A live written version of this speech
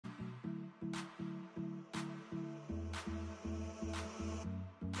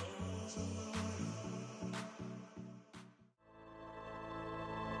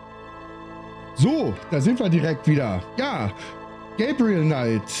So, da sind wir direkt wieder. Ja, Gabriel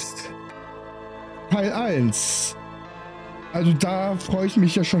Knight, Teil 1. Also da freue ich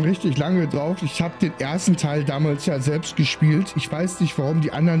mich ja schon richtig lange drauf. Ich habe den ersten Teil damals ja selbst gespielt. Ich weiß nicht, warum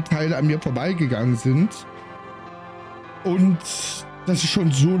die anderen Teile an mir vorbeigegangen sind. Und das ist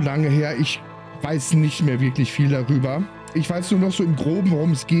schon so lange her. Ich weiß nicht mehr wirklich viel darüber. Ich weiß nur noch so im Groben,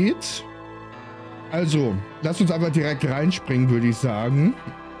 worum es geht. Also, lass uns aber direkt reinspringen, würde ich sagen.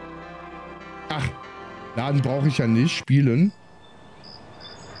 Ach, laden brauche ich ja nicht. Spielen.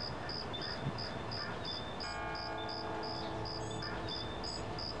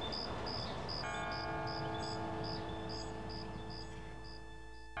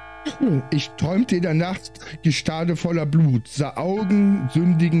 Ich träumte in der Nacht Gestade voller Blut, sah Augen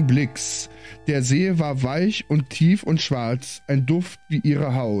sündigen Blicks. Der See war weich und tief und schwarz, ein Duft wie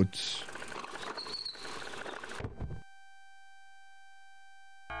ihre Haut.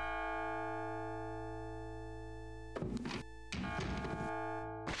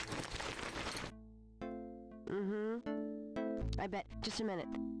 I bet. Just a minute.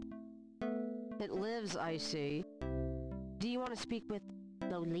 It lives, I see. Do you want to speak with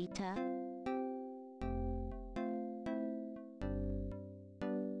Lolita?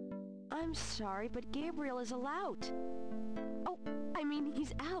 I'm sorry, but Gabriel is allowed. Oh, I mean,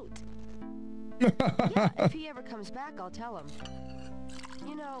 he's out. Yeah, if he ever comes back, I'll tell him.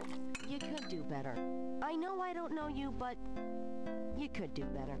 You know, you could do better. I know I don't know you, but you could do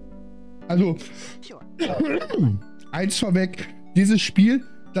better. Also, Sure. Eins vorweg, dieses Spiel,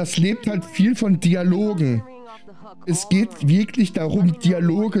 das lebt halt viel von Dialogen. Es geht wirklich darum,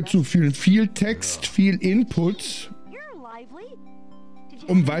 Dialoge zu führen. Viel Text, viel Input,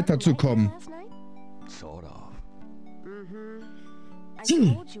 um weiterzukommen.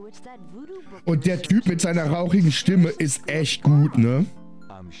 Und der Typ mit seiner rauchigen Stimme ist echt gut, ne?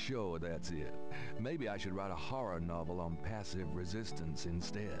 I'm sure that's it. Maybe I should write a horror novel on passive resistance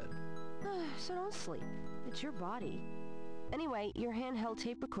instead. So don't sleep. It's your body. Anyway, your handheld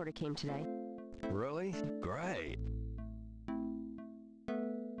tape recorder came today. Really? Great.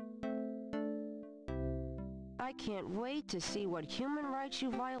 I can't wait to see what human rights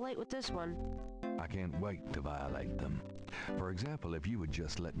you violate with this one. I can't wait to violate them. For example, if you would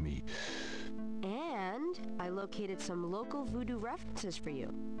just let me... And I located some local voodoo references for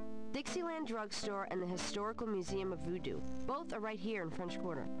you. Dixieland Drugstore and the Historical Museum of Voodoo. Both are right here in French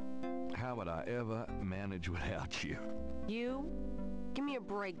Quarter. How would I ever manage without you? You? Give me a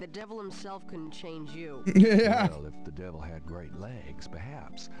break. The devil himself couldn't change you. Ja. Well, if the devil had great legs,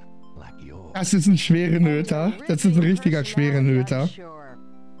 perhaps, like yours. Das ist ein schwerer Nöter. Das ist ein richtiger schwerer Nöter. Sure.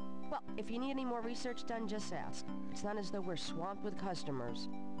 Well, if you need any more research done, just ask. It's not as though we're swamped with customers.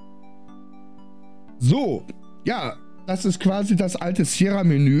 So, ja, das ist quasi das alte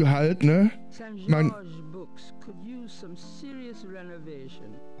Sierra-Menü halt, ne? Man...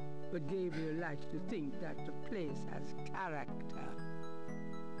 But Gabriel likes to think that the place has character.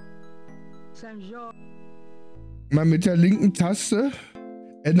 Man mit der linken Taste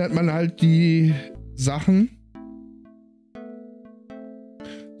ändert man halt die Sachen.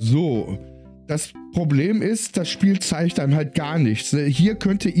 So, das Problem ist, das Spiel zeigt einem halt gar nichts. Hier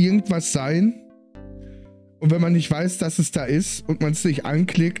könnte irgendwas sein. Und wenn man nicht weiß, dass es da ist und man es nicht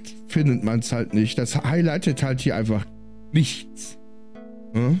anklickt, findet man es halt nicht. Das highlightet halt hier einfach nichts.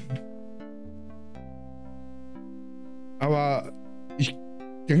 Hm? Aber ich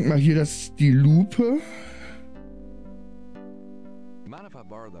denke mal hier, dass die Lupe. Mind if I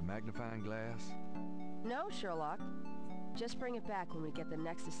borrow the magnifying glass? No, Sherlock. Just bring it back when we get the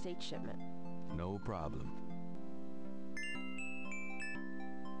next estate shipment. No problem.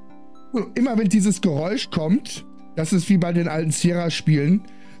 Immer wenn dieses Geräusch kommt, das ist wie bei den alten Sierra-Spielen,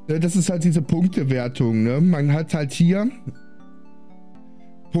 ne, das ist halt diese Punktewertung. Ne? Man hat halt hier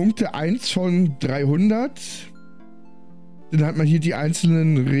Punkte 1 von 300. Dann hat man hier die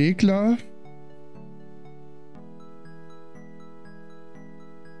einzelnen Regler.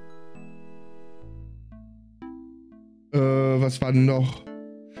 Was war denn noch?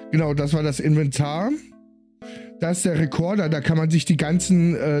 Genau, das war das Inventar. Da ist der Rekorder, da kann man sich die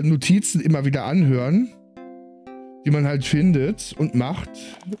ganzen Notizen immer wieder anhören, die man halt findet und macht.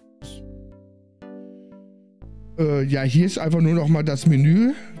 Ja, hier ist einfach nur noch mal das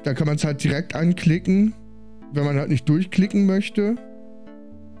Menü. Da kann man es halt direkt anklicken, wenn man halt nicht durchklicken möchte.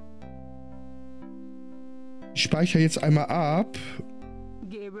 Ich speichere jetzt einmal ab.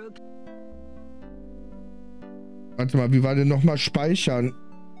 Warte mal, wie war denn noch mal speichern?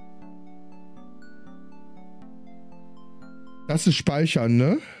 Das ist speichern,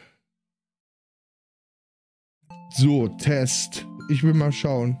 ne? So, Test. Ich will mal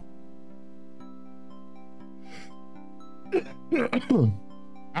schauen.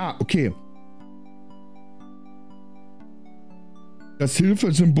 Ah, okay. Das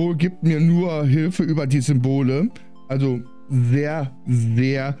Hilfesymbol gibt mir nur Hilfe über die Symbole. Also sehr,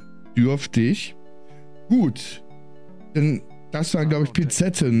 sehr dürftig. Gut. Denn das war, glaube ich,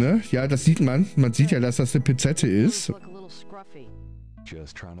 Pinzette, ne? Ja, das sieht man. Man sieht ja, dass das eine Pinzette ist.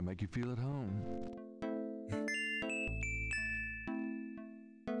 Just trying to make you feel at home.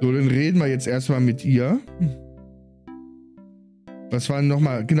 So, dann reden wir jetzt erstmal mit ihr. Was war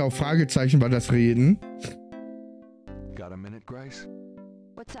nochmal? Genau, Fragezeichen war das Reden. Got a minute, Grace?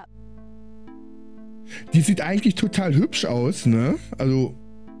 What's up? Die sieht eigentlich total hübsch aus, ne? Also,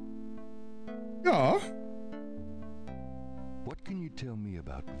 ja. What can you tell me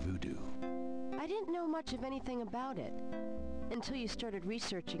about voodoo? I didn't know much of anything about it until you started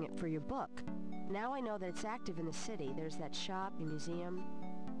researching it for your book. Now I know that it's active in the city. There's that shop, a museum.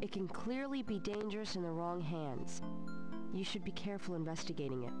 It can clearly be dangerous in the wrong hands. You should be careful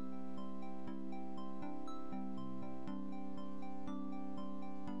investigating it.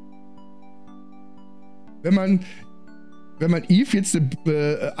 Wenn man Eve jetzt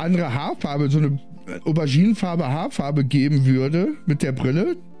eine andere Haarfarbe, so eine Auberginenfarbe Haarfarbe geben würde mit der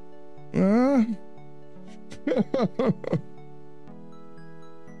Brille.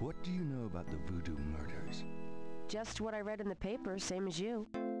 What do you know about the voodoo murders? Just what I read in the paper, same as you.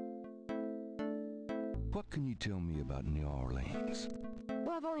 What can you tell me about New Orleans?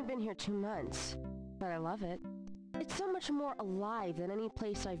 Well, I've only been here 2 months, but I love it. It's so much more alive than any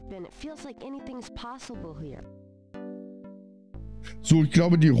place I've been. It feels like anything's possible here. So, ich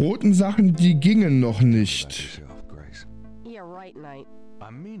glaube, die roten Sachen, die gingen noch nicht. Yourself, Grace. Yeah, right, Knight.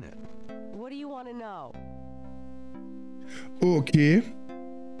 I mean it. What do you want to know? Okay.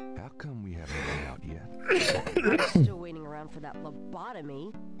 How come we haven't been out yet? I'm still waiting around for that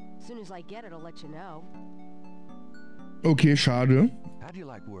lobotomy. As soon as I get it, I'll let you know. Okay, schade. How do you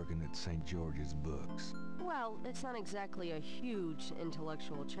like working at St. George's Books? Well, it's not exactly a huge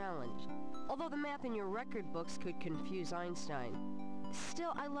intellectual challenge. Although the math in your record books could confuse Einstein.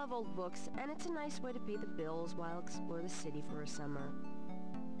 Still, I love old books, and it's a nice way to pay the bills while I explore the city for a summer.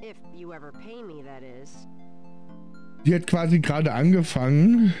 If you ever pay me, that is. Die hat quasi gerade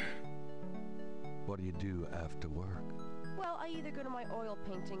angefangen. What do you do after work? Well, I either go to my oil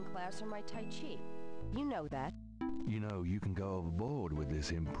painting class or my Tai Chi. You know that. You know, you can go overboard with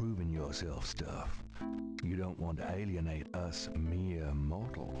this improving yourself stuff. You don't want to alienate us mere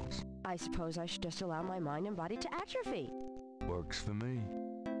mortals. I suppose I should just allow my mind and body to atrophy. Works for me.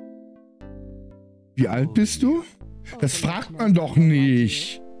 Wie alt bist du? Das fragt man doch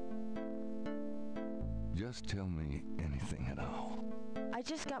nicht. Just tell me anything at all. I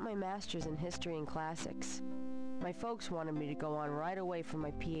just got my master's in history and classics. My folks wanted me to go on right away for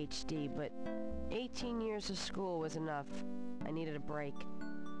my PhD, but 18 years of school was enough. I needed a break.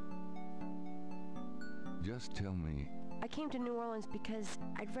 Just tell me. I came to New Orleans because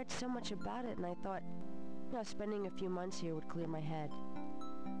I'd read so much about it and I thought, you know, spending a few months here would clear my head.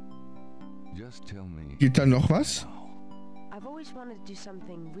 Just tell me. Geht da noch was? I've always wanted to do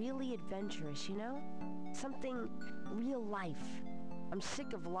something really adventurous, you know? Something real life. I'm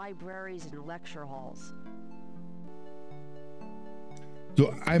sick of libraries and lecture halls.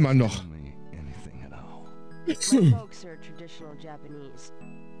 So, einmal noch. Tell me anything at all. My folks are traditional Japanese.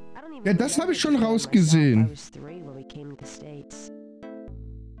 I don't even Ja, das habe ich schon remember rausgesehen. I was 3 when we came to the States.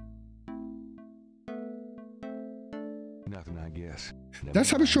 Nothing, I guess. Never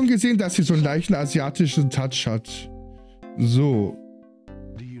Das habe ich mind. schon gesehen, dass sie so einen leichten asiatischen Touch hat. So.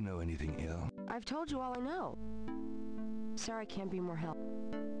 Do you know anything else? I've told you all I know. Sorry I can't be more help.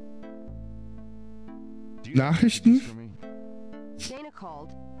 Do you have Nachrichten? messages for me? Dana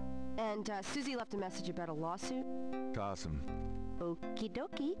called, and Susie left a message about a lawsuit. Awesome. Okie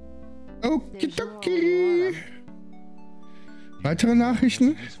dokie. Okidoki. Weitere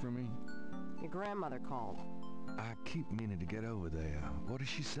Nachrichten? Messages for me? Your grandmother called. I keep meaning to get over there. What did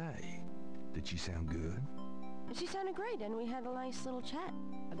she say? Did she sound good? She sounded great, and we had a nice little chat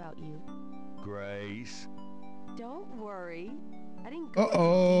about you. Grace. Don't worry. I didn't go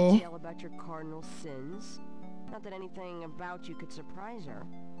Uh-oh. into detail about your cardinal sins. Not that anything about you could surprise her.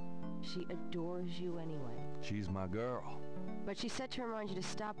 She adores you anyway. She's my girl. But she said to remind you to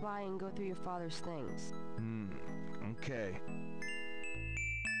stop by and go through your father's things. Okay.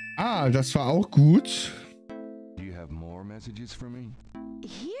 Ah, das war auch gut. Do you have more messages for me?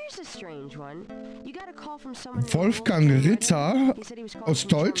 Here's a strange one. You got a call from someone named Wolfgang Ritter He said he was calling aus from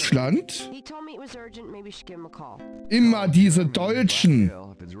Germany. Deutschland. He told me it was urgent, maybe you should give him a call. Immer diese Deutschen.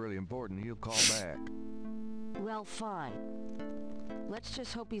 Well, if it's really important, he'll call back. Well, fine. Let's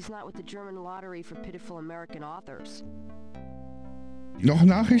just hope he's not with the German lottery for pitiful American authors. Noch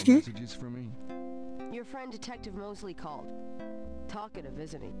Nachrichten? Messages from me? Your friend Detective Mosley called. Talkative,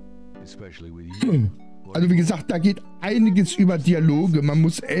 isn't he? Especially with you. Also wie gesagt, da geht einiges über Dialoge. Man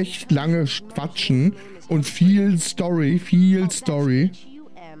muss echt lange quatschen und viel Story, viel Story. Humphrey.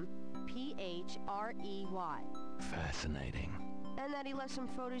 Fascinating. And that he left some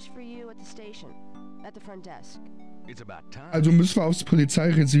photos for you at the station, at the front desk. It's about time. Also müssen wir aufs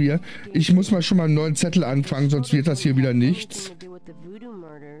Polizeirevier. Ich muss mal schon mal einen neuen Zettel anfangen, sonst wird das hier wieder nichts.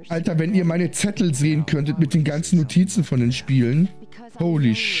 Alter, wenn ihr meine Zettel sehen könntet mit den ganzen Notizen von den Spielen.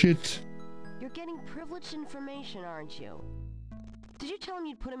 Holy shit. You're getting privileged information, aren't you? Did you tell him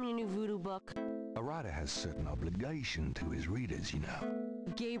you'd put him in your new voodoo book? A writer has certain obligation to his readers, you know.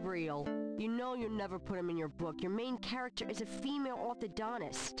 Gabriel, you know you'll never put him in your book. Your main character is a female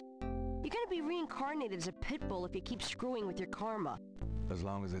orthodontist. You're gonna be reincarnated as a pit bull if you keep screwing with your karma. As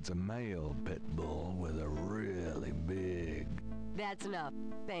long as it's a male pit bull with a really big... That's enough.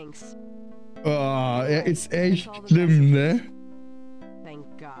 Thanks. Oh, er ist echt schlimm, ne? Thank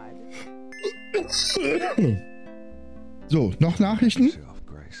God. So, noch Nachrichten? Yourself,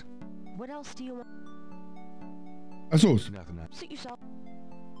 Grace. What else do you want? Achso, Nothing else. Suit yourself.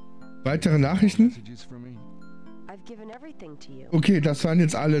 weitere Nachrichten? Messages from me? I've given everything to you. Okay, das waren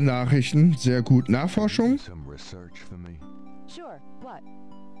jetzt alle Nachrichten. Sehr gut. Nachforschung? Some research for me? Sure. What?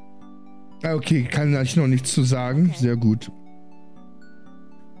 Okay, kann ich noch nichts zu sagen. Sehr gut.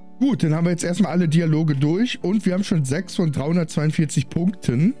 Gut, dann haben wir jetzt erstmal alle Dialoge durch und wir haben schon 6 von 342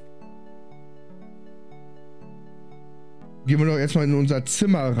 Punkten. Gehen wir doch erstmal in unser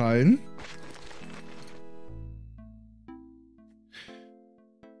Zimmer rein.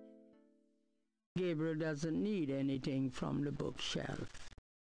 Gabriel doesn't need anything from the bookshelf.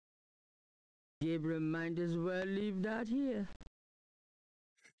 Gabriel might as well leave that here.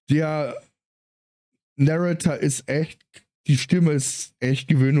 Der Narrator ist echt, die Stimme ist echt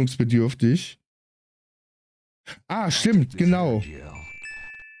gewöhnungsbedürftig. Ah, stimmt, genau.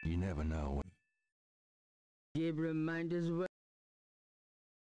 You never know. Gabriel might as well.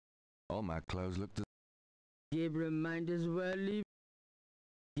 All my clothes look the Gabriel might as well leave.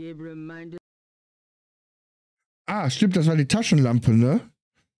 Gabriel might as Ah, stimmt, das war die Taschenlampe, ne?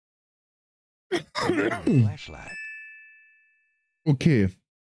 flashlight. Okay.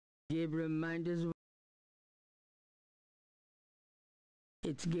 Gabriel might as well.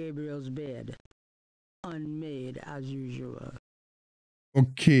 It's Gabriel's bed. Unmade as usual.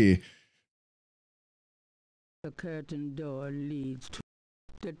 Okay. The curtain door leads to.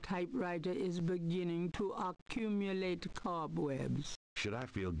 The typewriter is beginning to accumulate cobwebs. Should I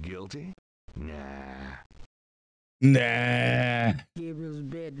feel guilty? Nah. Nee. Gabriel's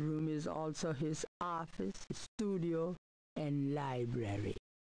bedroom is also his office, studio, and library.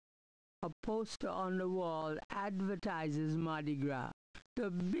 A poster on the wall advertises Mardi Gras,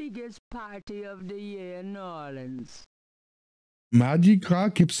 the biggest party of the year in New Orleans. Mardi Gras,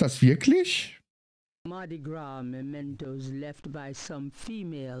 gibt's das wirklich? Mardi Gras mementos left by some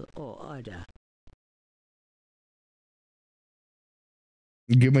female or other.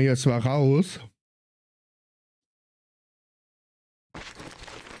 Gehen wir jetzt mal raus.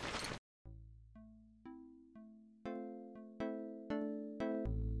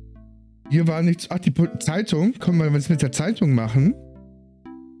 Hier war nichts. Ach, die Zeitung. Können wir was mit der Zeitung machen?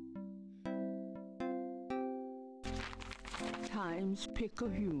 Times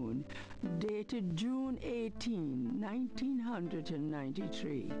Picayune, dated June 18,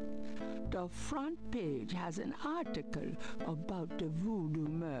 1993. The front page has an article about the voodoo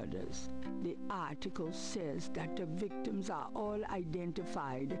murders. The article says that the victims are all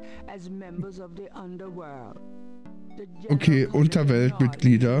identified as members of the underworld. Okay,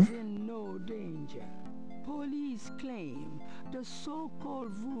 Unterweltmitglieder. No danger. Police claim the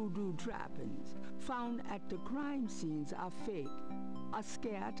so-called voodoo trappings found at the crime scenes are fake, a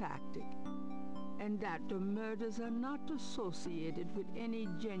scare tactic, and that the murders are not associated with any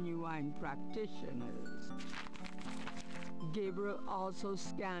genuine practitioners. Gabriel also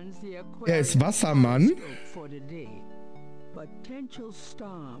scans the aquarium ist Wassermann. for the day. Potential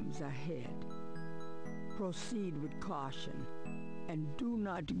storms ahead. Proceed with caution and do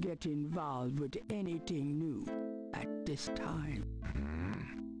not get involved with anything new at this time.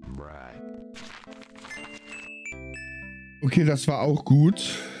 Right. Okay, das war auch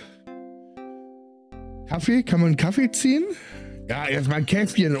gut. Kaffee? Kann man einen Kaffee ziehen? Ja, erstmal ein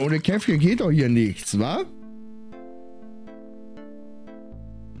Käffchen. Ohne Käffchen geht doch hier nichts, wa?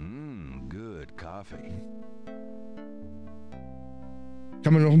 Good coffee.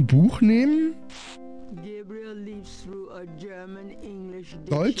 Kann man noch ein Buch nehmen? Gabriel leaves through a German-English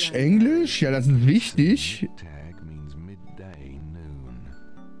Deutsch, dictionary. Englisch? Ja, das ist wichtig. Tag means midday noon.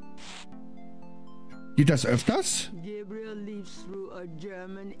 Geht das öfters? Gabriel leaves through a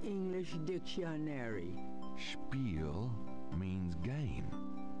German-English dictionary. Spiel means game.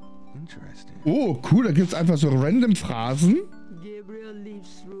 Interesting. Oh, cool, da gibt es einfach so random Phrasen. Gabriel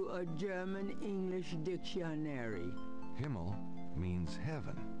leaves through a German-English dictionary. Himmel means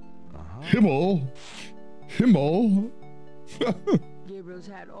heaven. Himmel. Himmel. Gabriel's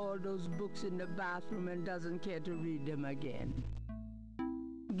had all those books in the bathroom and doesn't care to read them again.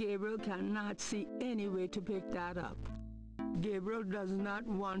 Gabriel cannot see any way to pick that up. Gabriel does not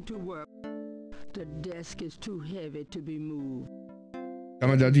want to work. The desk is too heavy to be moved. Kann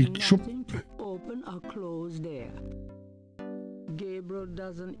man da die Nothing to open or close there. Gabriel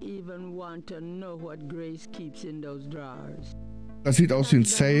doesn't even want to know what Grace keeps in those drawers. Das sieht aus wie ein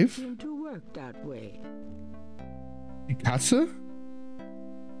Safe. Seem to work that way. Die Kasse?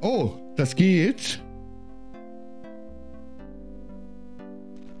 Oh, das geht.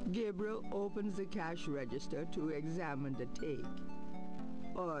 Gabriel opens the cash register to examine the take.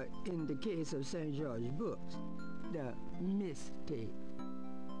 Or, in the case of St. George books, the mistake.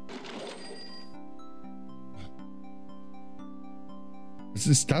 Was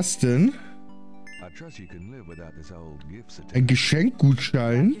ist das denn? I trust you can live without this old gift Ein certificate.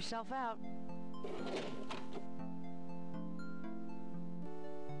 Geschenkgutschein? Knock yourself out.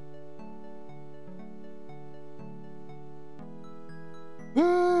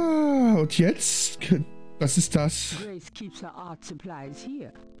 Ah, und jetzt? Was ist das? Grace keeps her art supplies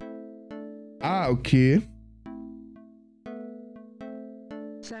here. Ah, okay.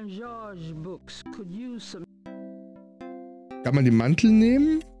 St. George books could use some. Kann man den Mantel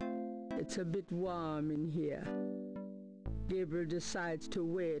nehmen? It's a bit warm in here. Gabriel decides to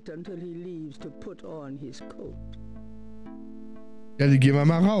wait until he leaves to put on his coat. Ja, die gehen wir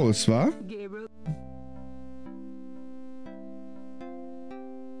mal raus, wa? Gabriel.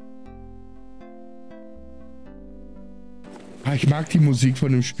 Ah, ich mag die Musik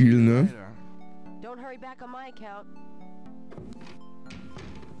von dem Spiel, ne? Don't hurry back on my account.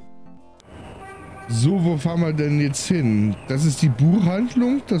 So, wo fahren wir denn jetzt hin? Das ist die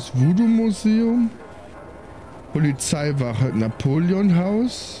Buchhandlung, das Voodoo-Museum, Polizeiwache,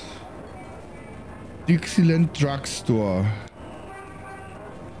 Napoleon-Haus, Dixieland Drugstore.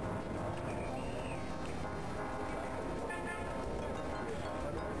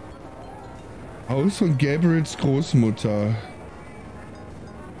 Haus von Gabriels Großmutter.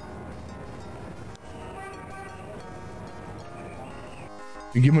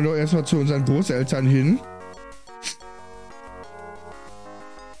 Dann gehen wir doch erstmal zu unseren Großeltern hin.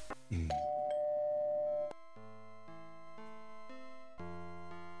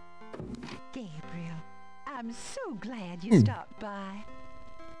 Gabriel, I'm so glad you stopped by.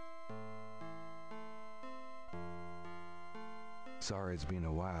 Sorry it's been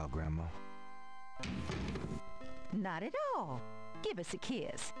a while, Grandma. Not at all. Give us a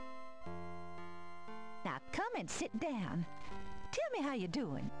kiss. Now come and sit down. Tell me how you're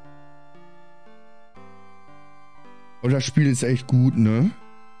doing. Oh, das Spiel ist echt gut, ne?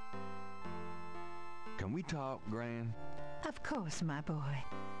 Can we talk, Gran? Of course, my boy.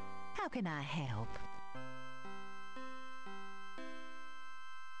 How can I help?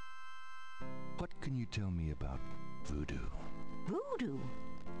 What can you tell me about voodoo? Voodoo?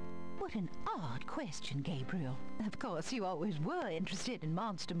 What an odd question, Gabriel. Of course, you always were interested in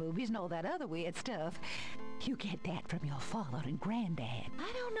monster movies and all that other weird stuff. You get that from your father and granddad.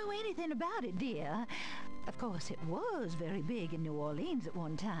 I don't know anything about it, dear. Of course, it was very big in New Orleans at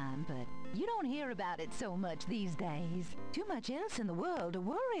one time, but you don't hear about it so much these days. Too much else in the world to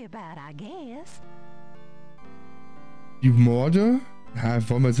worry about, I guess. Die Morde? Ja,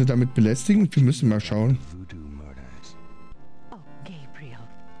 wollen wir sie damit belästigen? Wir müssen mal schauen. Voodoo murders. Oh, Gabriel,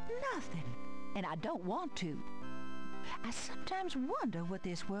 nothing. And I don't want to. I sometimes wonder what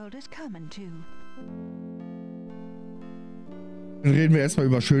this world is coming to. Dann reden wir erstmal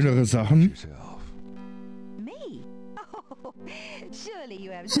über schönere Sachen. Yourself. Me? Oh, surely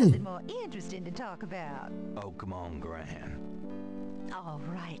you have something more interesting to talk about. Oh, come on, Gran. All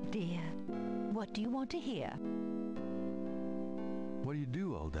right, dear. What do you want to hear? What do you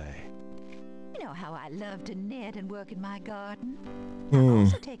do all day? You know how I love to knit and work in my garden. I Hm.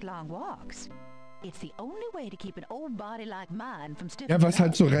 also take long walks. It's the only way to keep an old body like mine from stiffening Ja, was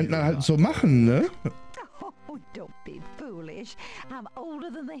halt so up. Rentner halt so machen, ne? Oh, don't be foolish. I'm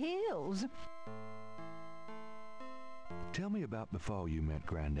older than the hills. Tell me about before you met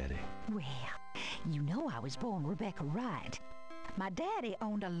Granddaddy. Well, you know I was born Rebecca Wright. My daddy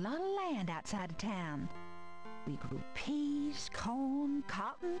owned a lot of land outside of town. We grew peas, corn,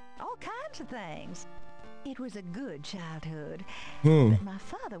 cotton, all kinds of things. It was a good childhood, Hm. but my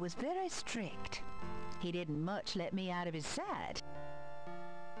father was very strict. He didn't much let me out of his sight.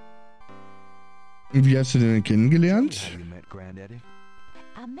 Wie hast du den denn kennengelernt? How you met Granddaddy?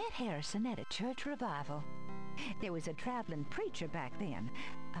 I met Harrison at a church revival. There was a traveling preacher back then,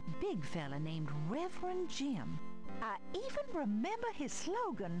 a big fella named Reverend Jim. I even remember his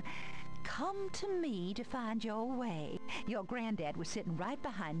slogan, "Come to me to find your way." Your granddad was sitting right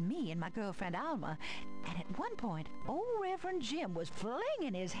behind me and my girlfriend Alma, and at one point, old Reverend Jim was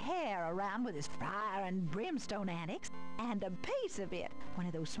flinging his hair around with his fire and brimstone annex, and a piece of it, one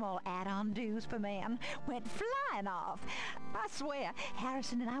of those small add-on do's for men, went flying off. I swear,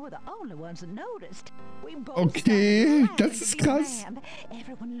 Harrison and I were the only ones that noticed. We both Okay, started das ist krass. laughing.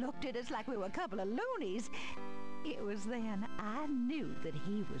 Everyone looked at us like we were a couple of loonies. It was then I knew that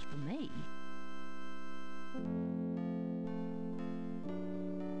he was for me.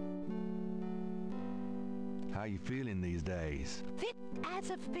 How you feeling these days? Fit as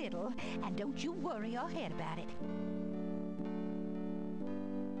a fiddle, and don't you worry your head about it.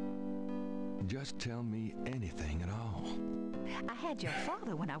 Just tell me anything at all. I had your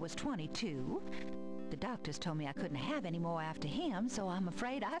father when I was 22. The doctors told me I couldn't have any more after him, so I'm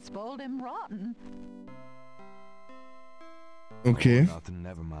afraid I spoiled him rotten. Okay. Nothing,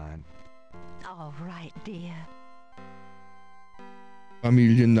 never mind. All right, dear.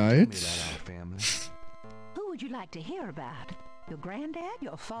 Familienneid. Tell me about our family. Who would you like to hear about? Your granddad,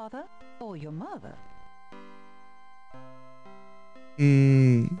 your father, or your mother?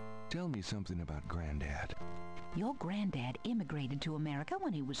 Tell me something about Granddad. Your granddad immigrated to America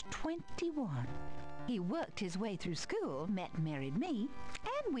when he was 21. He worked his way through school, met and married me,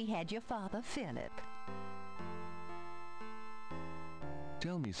 and we had your father, Philip.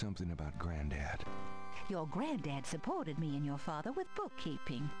 Tell me something about Granddad. Your granddad supported me and your father with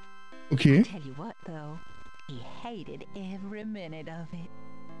bookkeeping. Okay. Tell you what, though, he hated every minute of it.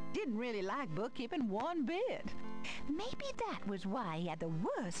 Didn't really like bookkeeping one bit. Maybe that was why he had the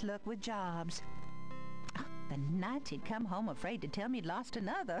worst luck with jobs. The nights he'd come home afraid to tell me he'd lost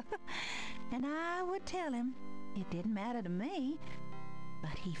another. And I would tell him. It didn't matter to me.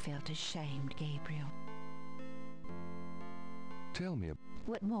 But he felt ashamed, Gabriel. Tell me,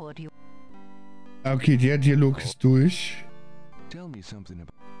 What more do you... Okay, der Dialog ist durch. tell me something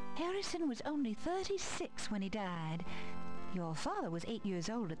about... Harrison was only 36 when he died. Your father was 8 years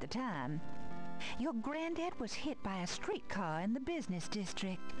old at the time. Your granddad was hit by a streetcar in the business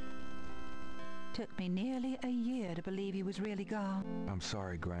district. Took me nearly a year to believe he was really gone. I'm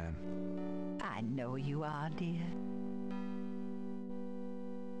sorry, Gran. I know you are, dear.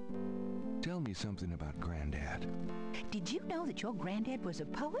 Tell me something about Granddad. Did you know that your granddad was a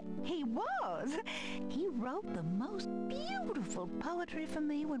poet? He was! He wrote the most beautiful poetry for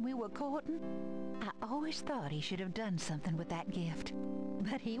me when we were courting. I always thought he should have done something with that gift.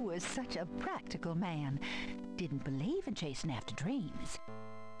 But he was such a practical man. Didn't believe in chasing after dreams.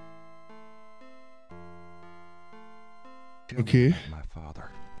 Tell Okay. me about my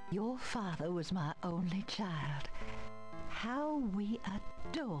father. Your father was my only child. How we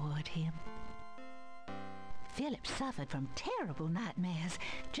adored him. Philip suffered from terrible nightmares,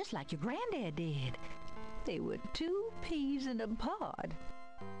 just like your granddad did. They were two peas in a pod.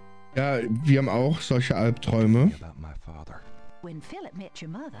 Ja, wir haben auch solche Tell Albträume. me about my father. When Philip met your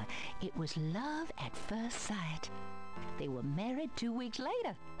mother, it was love at first sight. They were married 2 weeks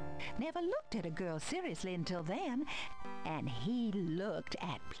later. Never looked at a girl seriously until then, and he looked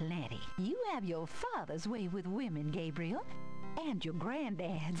at plenty. You have your father's way with women, Gabriel, and your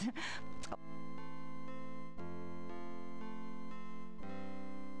granddad's.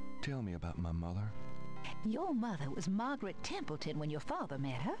 Tell me about my mother. Your mother was Margaret Templeton when your father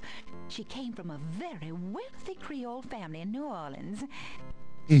met her. She came from a very wealthy Creole family in New Orleans.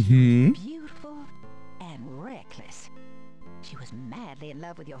 Mhm. Beautiful and reckless. She was madly in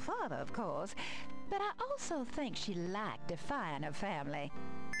love with your father, of course, but I also think she liked defying her family.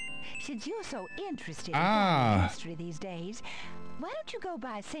 Since you're so interested in family history these days, why don't you go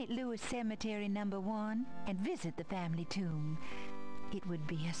by St. Louis Cemetery No. 1 and visit the family tomb? It would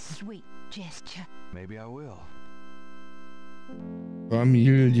be a sweet gesture. Maybe I will.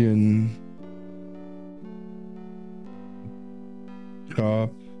 Familien.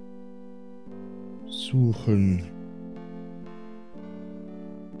 Grab. Suchen.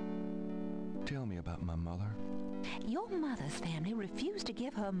 Tell me about my mother. Your mother's family refused to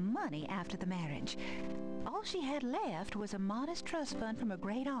give her money after the marriage. All she had left was a modest trust fund from a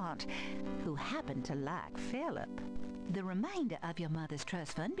great aunt, who happened to like Philip. The remainder of your mother's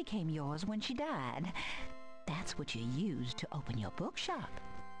trust fund became yours when she died. That's what you used to open your bookshop.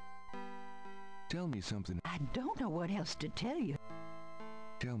 Tell me something. I don't know what else to tell you.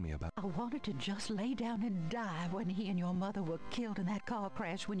 Tell me about... I wanted to just lay down and die when he and your mother were killed in that car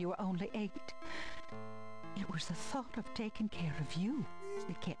crash when you were only 8. It was the thought of taking care of you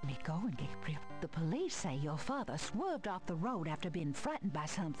that kept me going, Gabriel. The police say your father swerved off the road after being frightened by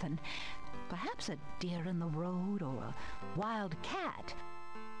something. Perhaps a deer in the road or a wild cat.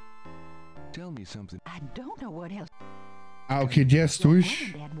 Tell me something. I don't know what else. Ah, okay, der ist Your durch.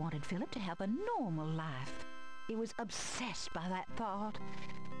 mom and dad wanted Philip to have a normal life. He was obsessed by that thought.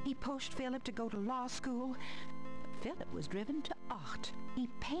 He pushed Philip to go to law school. Philip was driven to art. He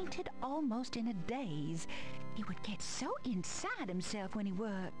painted almost in a daze. He would get so inside himself when he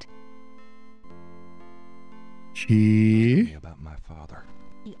worked. Tell Okay. me about my father.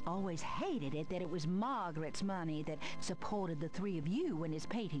 He always hated it that it was Margaret's money that supported the 3 of you when his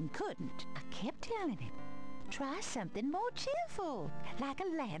painting couldn't. I kept telling him, try something more cheerful, like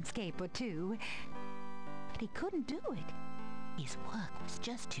a landscape or two. But he couldn't do it. His work was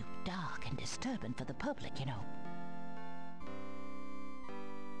just too dark and disturbing for the public, you know.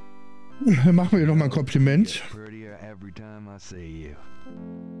 Machen wir ihr noch mal ein Kompliment. Prettier every time I see you.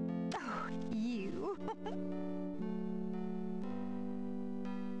 Oh, you.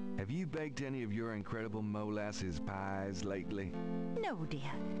 Have you baked any of your incredible molasses pies lately? No,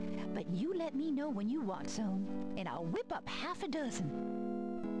 dear. But you let me know when you want some, and I'll whip up half a dozen.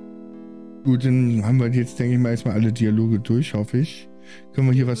 Gut, dann haben wir jetzt, denke ich mal, erstmal alle Dialoge durch, hoffe ich. Können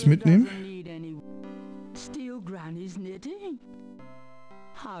wir hier was mitnehmen? Steal Granny's knitting?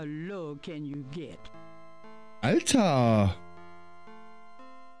 How low can you get? Alter!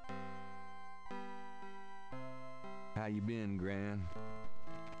 How you been, Gran?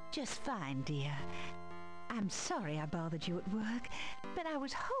 Just fine, dear. I'm sorry I bothered you at work, but I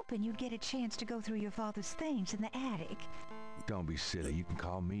was hoping you'd get a chance to go through your father's things in the attic. Don't be silly. You can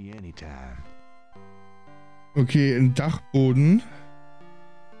call me anytime. Okay, im Dachboden.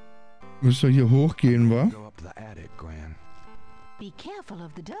 Müssen wir hier hochgehen, wa? Go up to the attic, Gran. Be careful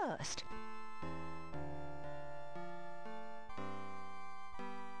of the dust.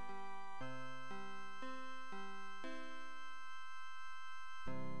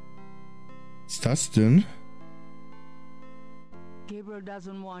 Was ist das denn? Gabriel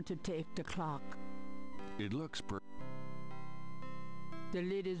doesn't want to take the clock. It looks The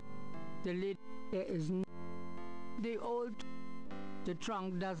lid, there is the old, the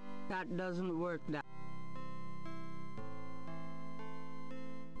trunk that doesn't work that.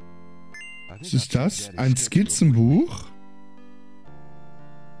 Was ist das? Ein Skizzenbuch?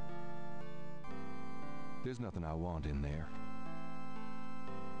 There's nothing I want in there.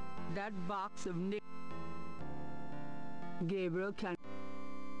 That box of Nick. Gabriel can.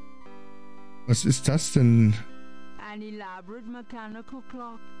 Was ist das denn? An elaborate mechanical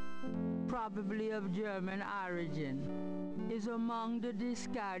clock, probably of German origin, is among the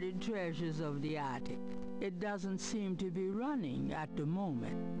discarded treasures of the attic. It doesn't seem to be running at the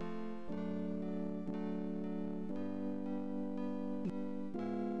moment.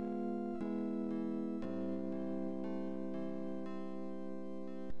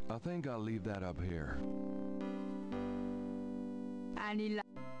 I think I'll leave that up here. An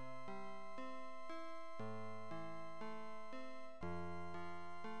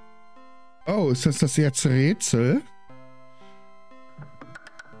Oh, ist das jetzt Rätsel?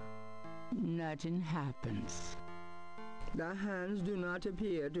 Nothing happens. The hands do not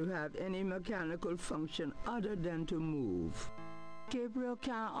appear to have any mechanical function other than to move. Gabriel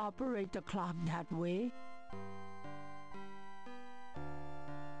can't operate the clock that way.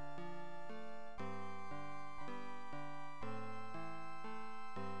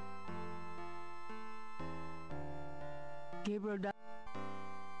 Gabriel does.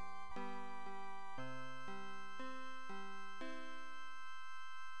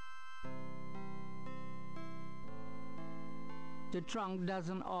 The trunk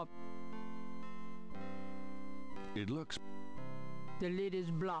doesn't op. It looks... The lid is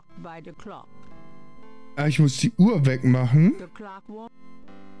blocked by the clock. Ah, ich muss die Uhr wegmachen. The clock won't.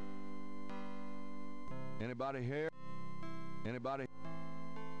 Anybody here? Anybody?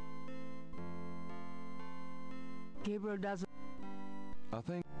 Gabriel doesn't. I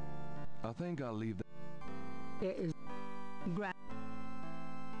think I'll leave that. There is.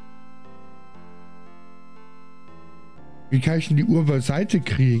 Wie kann ich denn die Uhr beiseite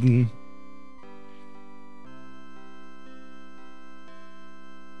kriegen?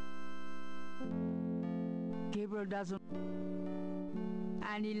 Gabriel doesn't.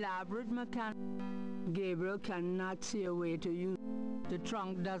 An elaborate mechanic. Gabriel cannot see a way to use. The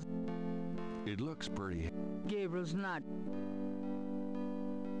trunk does. It looks pretty. Gabriel's not.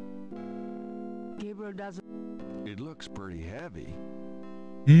 Gabriel doesn't. It looks pretty heavy.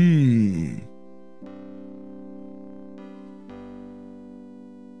 Hm.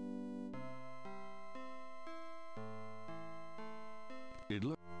 It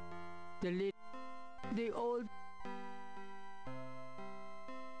look The old...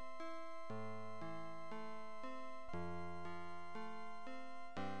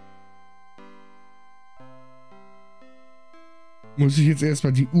 Muss ich jetzt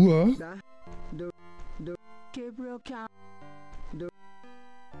erstmal die Uhr? The Gabriel can't...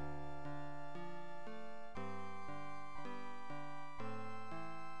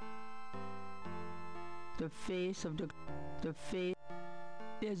 The face of the face...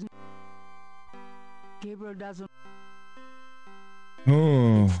 There's... Gabriel doesn't...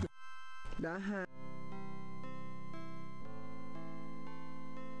 Oh. The hand...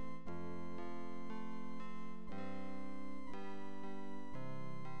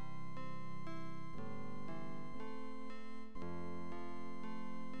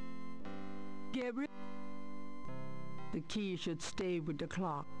 Gabriel... The key should stay with the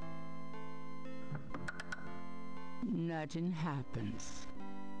clock. Nothing happens.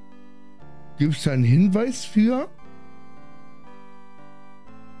 Gibt es da einen Hinweis für?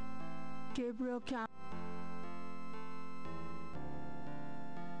 Gabriel can't...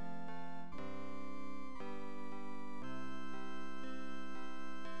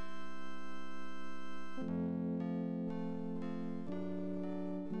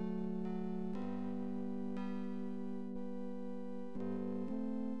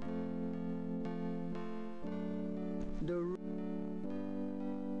 The...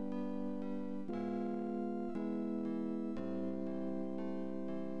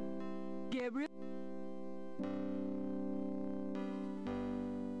 Gabriel...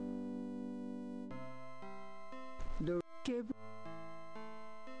 The... Gabriel...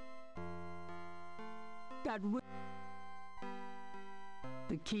 That will...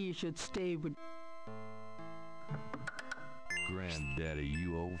 The key should stay with... Granddaddy,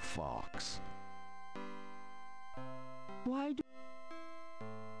 you old fox. Why do...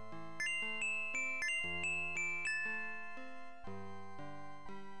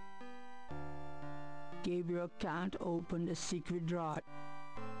 Gabriel can't open the secret drawer.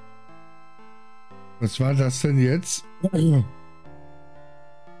 Was war das denn jetzt? The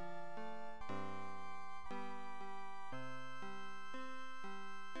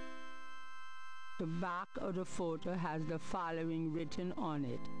back of the photo has the following written on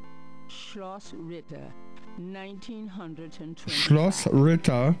it. Schloss Ritter, 1925. Schloss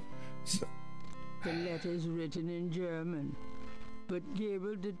Ritter. The letter is written in German, but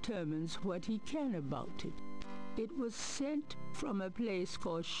Gabriel determines what he can about it. It was sent from a place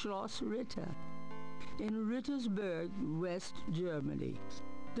called Schloss Ritter in Rittersberg, West Germany.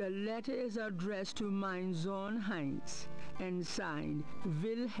 The letter is addressed to mein Sohn Heinz and signed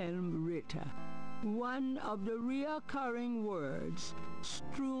Wilhelm Ritter. One of the recurring words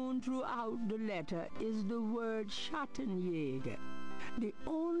strewn throughout the letter is the word Schattenjäger. The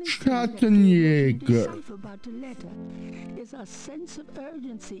only thing that Schattenjäger. can decipher about the letter is a sense of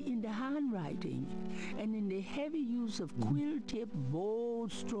urgency in the handwriting and in the heavy use of quill-tip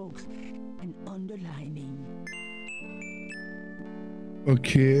bold strokes and underlining.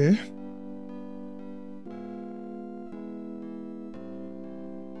 Okay.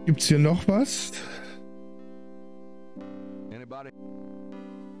 Gibt's hier noch was? Anybody?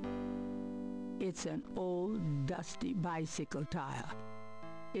 It's an old dusty bicycle tire.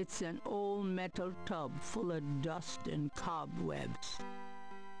 It's an old metal tub full of dust and cobwebs.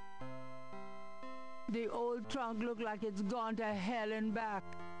 The old trunk looked like it's gone to hell and back.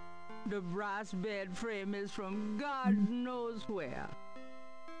 The brass bed frame is from God knows where.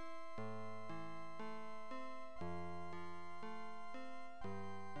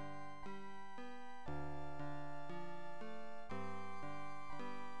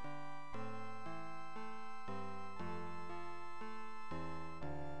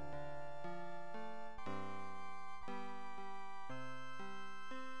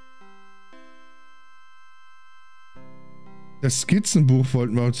 Das Skizzenbuch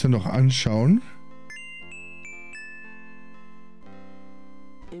wollten wir uns ja noch anschauen.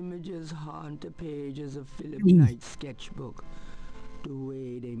 Images haunt the pages of Philip Knight's sketchbook, the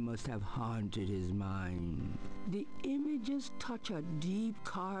way they must have haunted his mind. The images touch a deep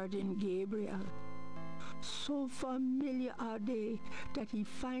chord in Gabriel. So familiar are they that he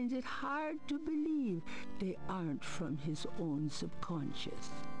finds it hard to believe they aren't from his own subconscious.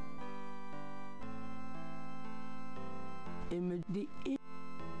 Kann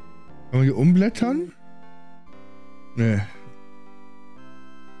man hier umblättern? Nee.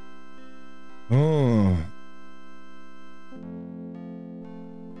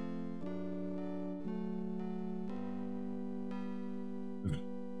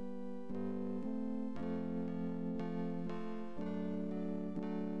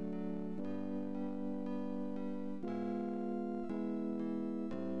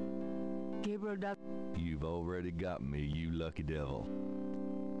 Gabriel does. You've already got me, you lucky devil.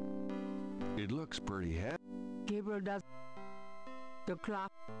 It looks pretty heavy. Gabriel does. The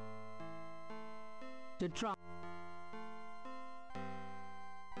clock. The trunk.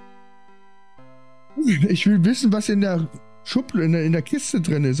 Ich will wissen, was in der Schublade, in der Kiste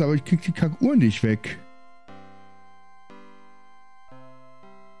drin ist, aber ich krieg die Kackuhr nicht weg.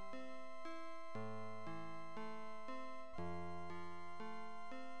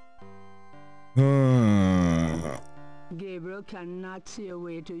 Gabriel cannot see a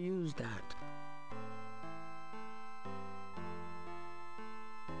way to use that.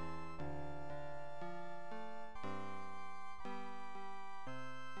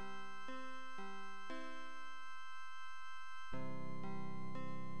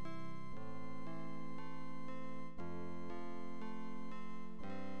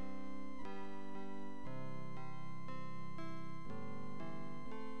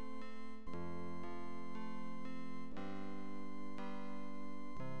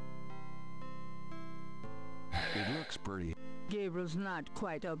 It looks pretty. Gabriel's not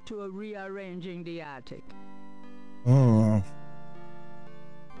quite up to rearranging the attic. Oh.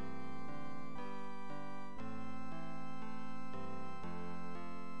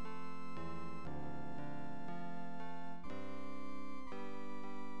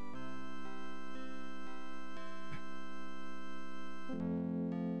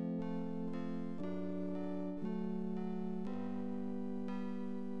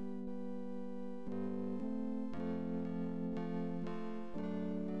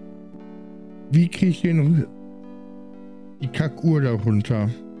 Wie kriege ich denn die Kackuhr da runter?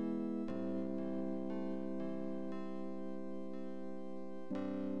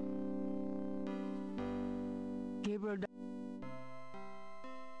 Gabriel does.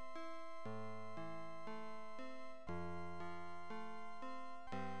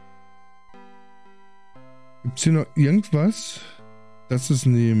 Gibt's hier noch irgendwas? Das ist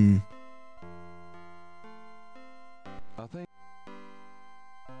nehmen. I think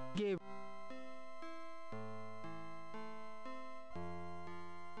Gabriel.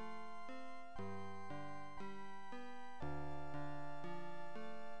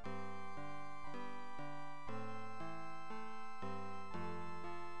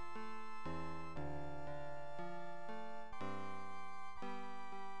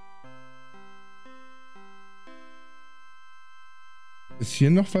 Ist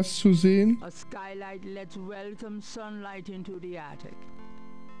hier noch was zu sehen? A skylight lets welcome sunlight into the attic.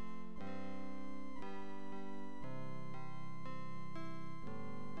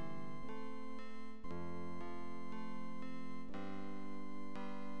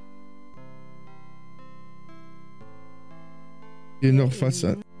 Hier noch was?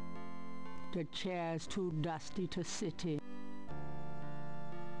 The chair's too dusty to sit in.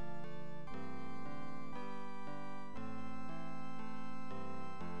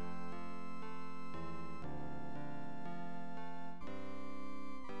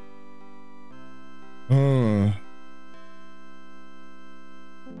 Oh.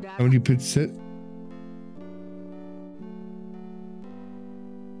 Aber die Pizza.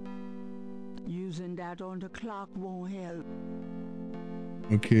 Using that on the clock won't help.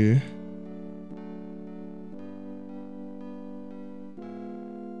 Okay.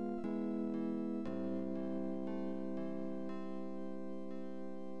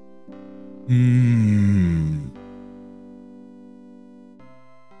 Hm.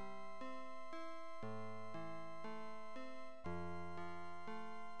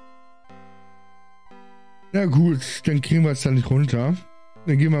 Na gut, dann kriegen wir es dann nicht runter.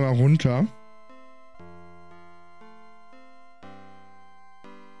 Dann gehen wir mal runter.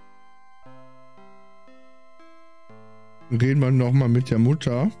 Reden wir noch mal mit der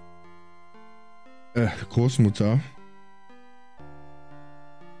Mutter. Großmutter.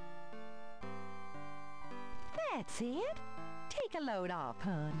 That's it. Take a load off,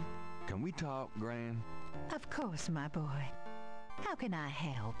 hon. Can we talk, Gran? Of course, my boy. How can I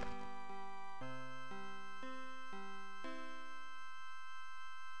help?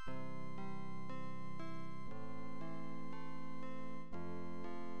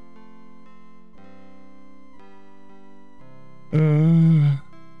 Do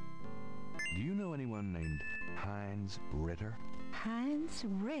you know anyone named Heinz Ritter? Heinz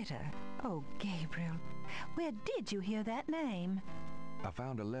Ritter? Oh, Gabriel. Where did you hear that name? I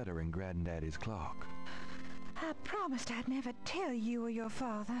found a letter in Granddaddy's clock. I promised I'd never tell you or your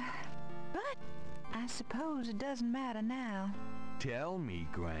father. But I suppose it doesn't matter now. Tell me,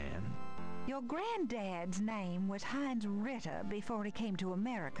 Gran. Your granddad's name was Heinz Ritter before he came to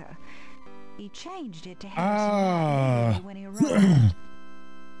America. He changed it to Harrison when he arrived.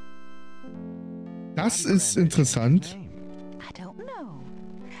 Das ist interessant. I don't know.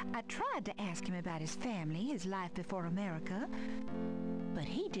 I tried to ask him about his family, his life before America, but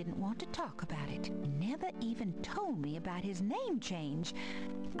he didn't want to talk about it. Never even told me about his name change.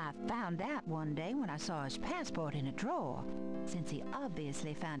 I found out one day when I saw his passport in a drawer. Since he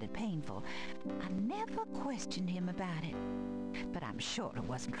obviously found it painful, I never questioned him about it. But I'm sure it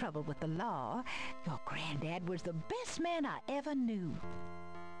wasn't trouble with the law. Your granddad was the best man I ever knew.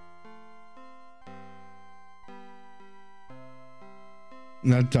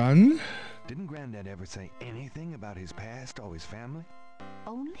 Na dann. Didn't Granddad ever say anything about his past or his family?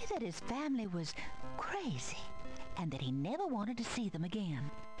 Only that his family was crazy, and that he never wanted to see them again.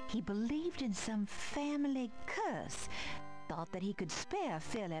 He believed in some family curse, thought that he could spare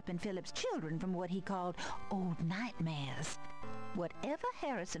Philip and Philip's children from what he called old nightmares. Whatever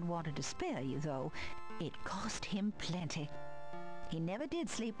Harrison wanted to spare you, though, it cost him plenty. He never did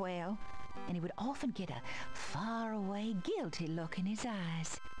sleep well, and he would often get a far-away, guilty look in his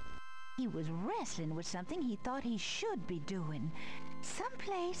eyes. He was wrestling with something he thought he should be doing,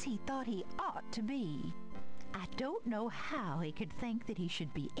 someplace he thought he ought to be. I don't know how he could think that he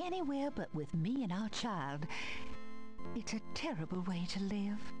should be anywhere but with me and our child. It's a terrible way to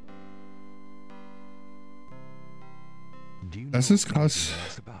live. Do you Das know ist krass. anything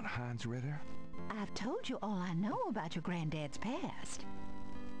else about Heinz Ritter? I've told you all I know about your granddad's past.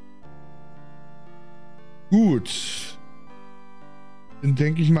 Gut. Dann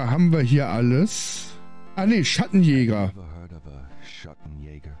denke ich mal, haben wir hier alles. Ah ne, Schattenjäger. Ever heard of a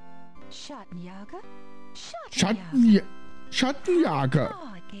Schattenjäger? Schattenjager? Schattenjager.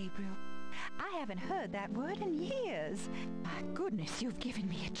 Oh, Gabriel. I haven't heard that word in years. My goodness, you've given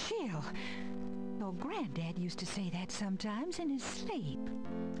me a chill. Your granddad used to say that sometimes in his sleep.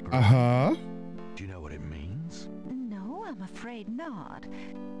 Aha. Do you know what it means? No, I'm afraid not.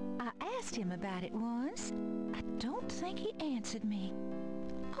 I asked him about it once. I don't think he answered me.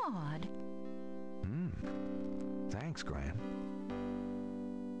 Odd. Thanks, Gran.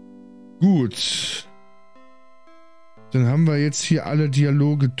 Gut. Dann haben wir jetzt hier alle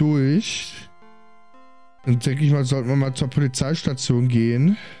Dialoge durch. Dann denke ich mal, sollten wir mal zur Polizeistation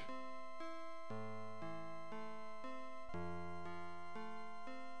gehen.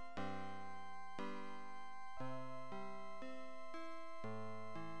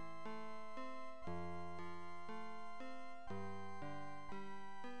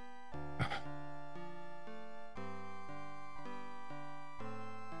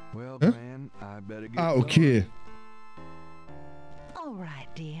 Well, Gran, I better get Ah, going. okay. All right,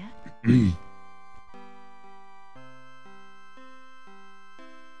 dear.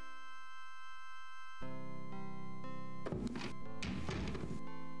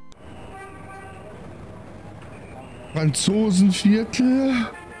 Franzosenviertel.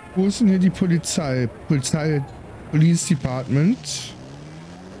 Wo ist denn hier die Polizei? Police Department.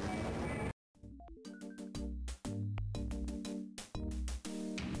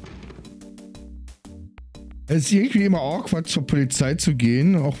 Es ist irgendwie immer awkward, zur Polizei zu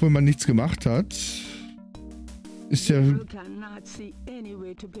gehen, auch wenn man nichts gemacht hat. Ist ja... You cannot see any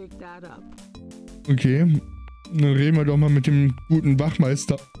way to pick that up. Okay. Dann reden wir doch mal mit dem guten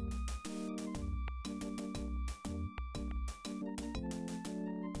Wachmeister.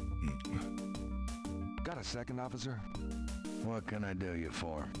 Got a second, officer? What can I do you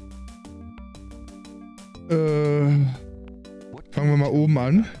for? What Fangen wir mal oben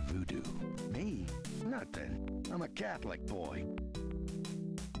an. Voodoo. Me? Nothing. I'm a Catholic boy.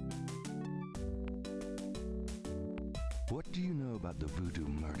 What do you know about the voodoo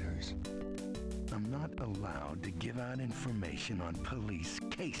murders? I'm not allowed to give out information on police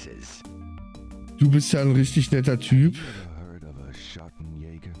cases. Du bist ja ein richtig netter Typ. Ever heard of a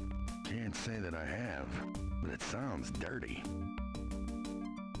Schattenjäger? Can't say that I have, but it sounds dirty.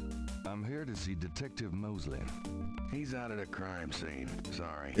 I'm here to see Detective Mosley. He's out at a crime scene.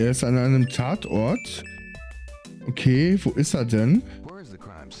 Sorry. Er ist an einem Tatort. Okay, wo ist er denn? Where is the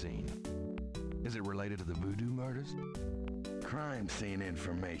crime scene? Is it related to the voodoo murders? Crime scene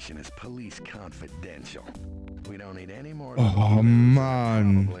information is police confidential. We don't need any more. Oh,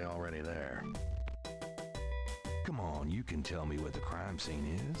 Mann. Probably already there. Come on, you can tell me what the crime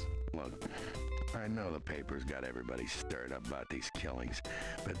scene is. Look, I know the paper's got everybody stirred up about these killings,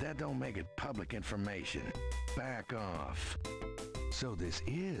 but that don't make it public information. Back off. So this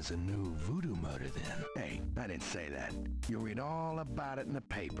is a new voodoo murder then? Hey, I didn't say that. You'll read all about it in the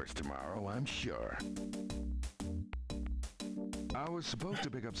papers tomorrow, I'm sure. I was supposed to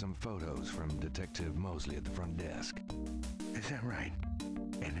pick up some photos from Detective Mosley at the front desk. Is that right?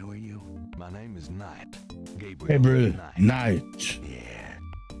 And who are you? My name is Knight. Gabriel Gabriel Knight. Knight. Yeah.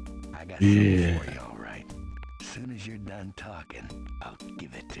 I got Yeah. something for you, all right. done talking, I'll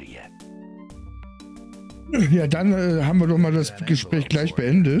give it to you. Ja, dann haben wir doch mal das Gespräch gleich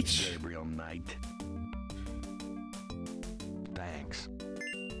beendet. Gabriel Knight. Thanks.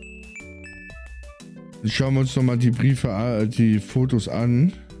 Schauen wir uns noch mal die Briefe, die Fotos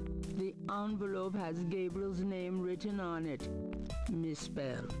an. The envelope has Gabriel's name written on it.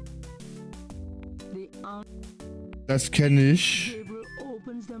 Misspelled. Das kenne ich. Gabriel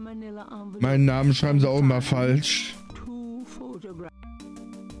opens the manila envelope. Meinen Namen schreiben sie auch immer falsch. Two photographs.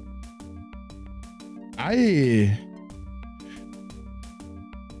 Ei.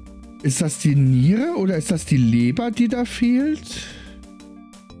 Ist das die Niere oder ist das die Leber, die da fehlt?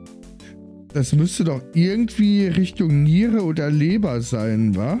 Das müsste doch irgendwie Richtung Niere oder Leber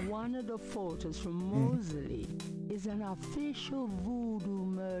sein, wa? One of the photos from Mosley is an official Voodoo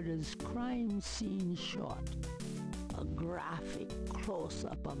Murders crime scene shot. A graphic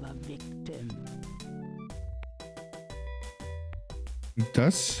close-up of a victim.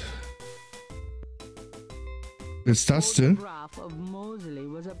 Das? Was ist das denn? Photograph of Mosley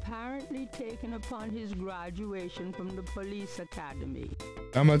was apparently taken upon his graduation from the police academy.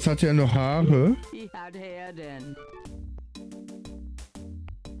 Damals hatte er noch Haare. He had hair then.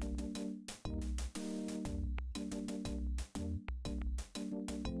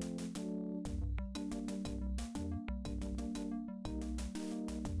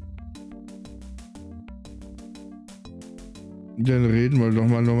 Dann reden wir doch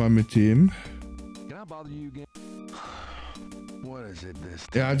mal nochmal mit dem. Can I bother you again? What is it this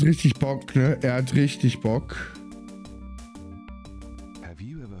Er hat richtig Bock, ne? Er hat richtig Bock. Have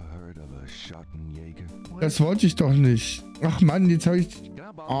you ever heard of a Schottenjäger? Das wollte ich doch nicht. Ach Mann, jetzt habe ich... Can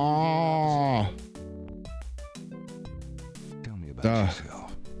I bother Oh. Tell me about Da.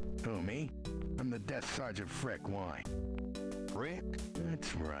 yourself. Who, me? I'm the Death Sergeant Frick. Why? Rick?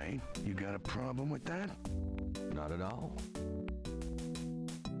 That's right. You got a problem with that? Not at all.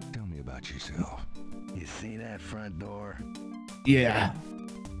 Tell me about yourself. You see that front door? Yeah.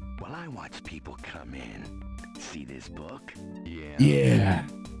 Well, I watch people come in. See this book? Yeah. Yeah.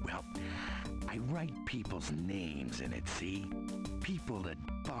 Well, I write people's names in it, see? People that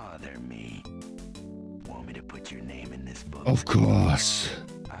bother me. Want me to put your name in this book? Of course.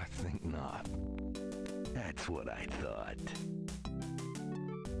 I think not. That's what I thought.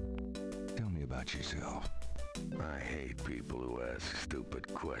 Tell me about yourself. I hate people who ask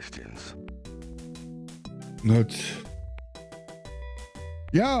stupid questions. Gut.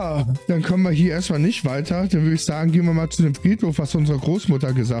 Ja, dann kommen wir hier erstmal nicht weiter. Dann würde ich sagen, gehen wir mal zu dem Friedhof, was unsere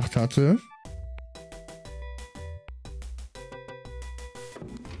Großmutter gesagt hatte.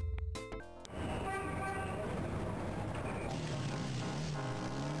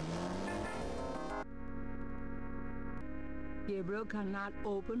 Gabriel cannot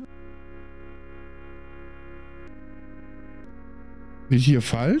open. Bin ich hier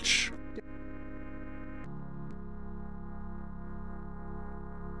falsch?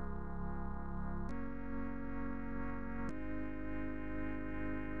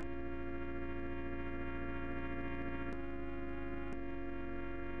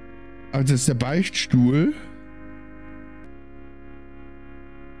 Also das ist der Beichtstuhl.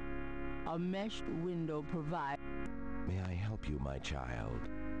 A meshed window provides. May I help you, my child?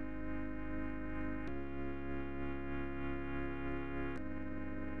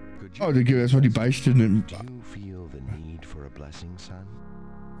 Could you Oh, dann gehen wir erstmal die Beichte nehmen. Do you feel the need for a blessing, son?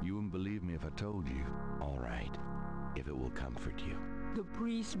 You wouldn't believe me if I told you. All right, if it will comfort you. The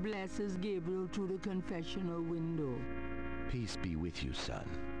priest blesses Gabriel through the confessional window. Peace be with you, son.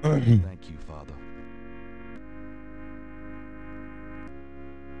 Thank you, Father.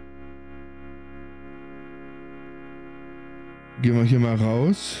 Gehen wir hier mal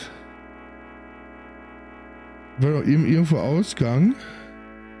raus. War doch eben irgendwo Ausgang.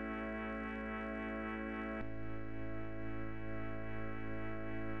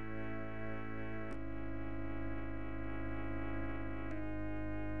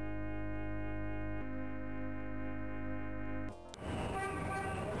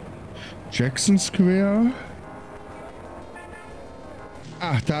 Jackson Square.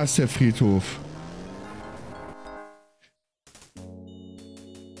 Ach, da ist der Friedhof.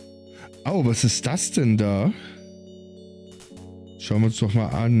 Oh, was ist das denn da? Schauen wir uns doch mal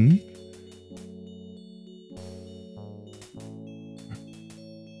an.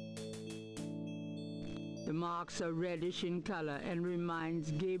 The marks are reddish in color and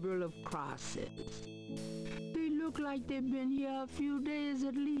reminds Gabriel of crosses. They look like they've been here a few days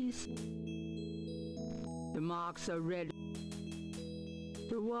at least. The marks are red.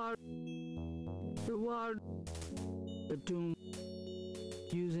 The wall, the tomb,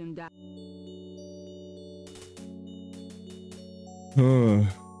 using that.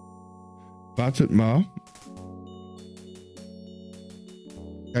 Wartet mal.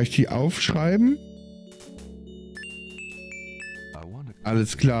 Kann ich die aufschreiben?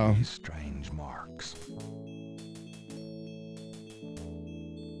 Alles klar. Strange marks.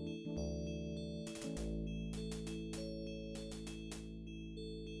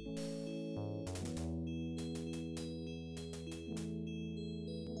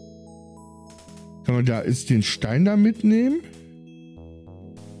 Kann man da ist den Stein da mitnehmen?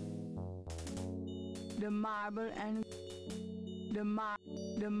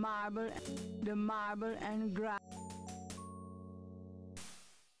 The marble and grass.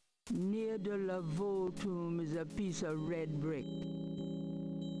 Near the Laveau tomb is a piece of red brick.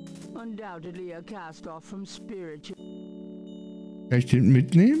 Undoubtedly a cast-off from spiritual. Kann ich den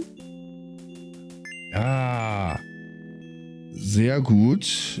mitnehmen? Ja. Sehr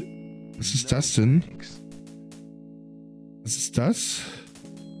gut. Was ist das denn? Was ist das?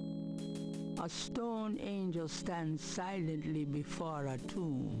 A stone angel stands silently before a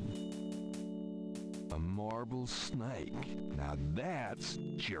tomb. A marble snake. Now that's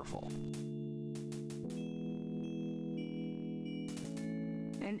cheerful.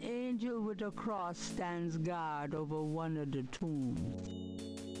 An angel with a cross stands guard over one of the tombs.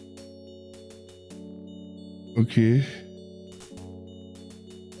 Okay.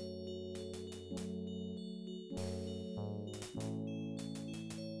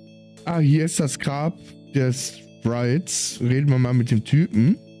 Ah, hier ist das Grab des Brides. Reden wir mal mit dem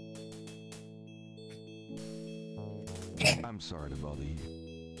Typen. I'm sorry to bother you.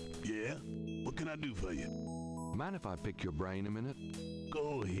 Yeah? What can I do for you? Mind if I pick your brain a minute?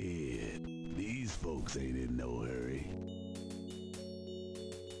 Go ahead. These folks ain't in no hurry.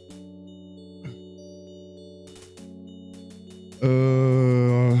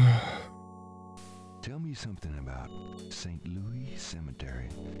 Tell me something about St. Louis Cemetery,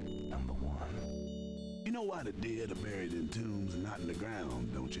 number 1. You know why the dead are buried in tombs and not in the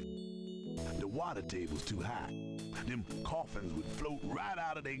ground, don't you? The water table's too high. Them coffins would float right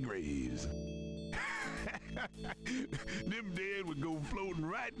out of their graves. Them dead would go floating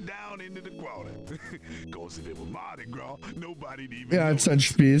right down into the water. Cause if it was Mardi Gras, nobody'd even Er hat sein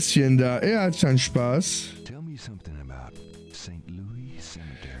Späßchen da. Er hat seinen Spaß. Tell me something about St. Louis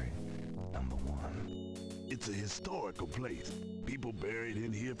Cemetery, number 1. It's a historical place. People buried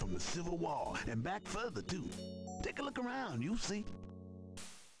in here from the Civil War and back further too. Take a look around, you'll see.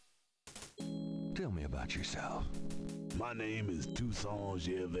 Tell me about yourself. My name is Toussaint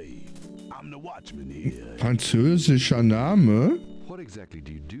Gervais. I'm the watchman here. Französischer Name? What exactly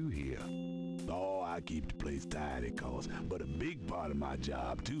do you do here? Oh, I keep the place tidy, but a big part of my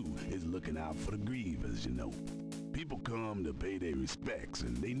job too is looking out for the grievers, you know. People come to pay their respects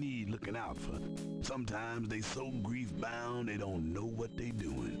and they need looking out for. Sometimes they so grief-bound they don't know what they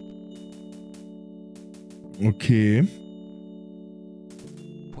doing. Okay.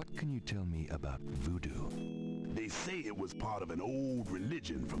 What can you tell me about voodoo? They say it was part of an old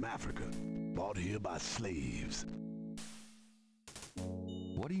religion from Africa, brought here by slaves.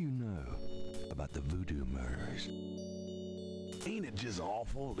 What do you know about the voodoo murders? Ain't it just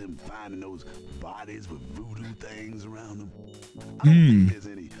awful, them finding those bodies with voodoo things around them? I don't think there's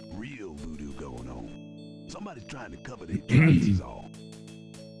any real voodoo going on. Somebody's trying to cover their tracks is all.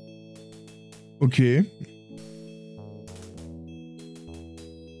 Okay.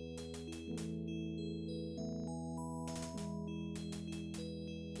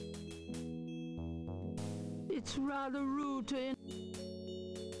 It's rather rude to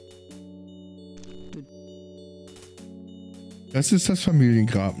Das ist das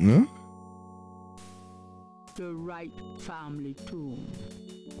Familiengrab, ne? the Wright family tomb.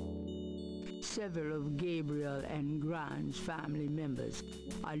 Several of Gabriel and Grant's family members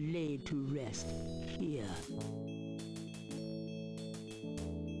are laid to rest here.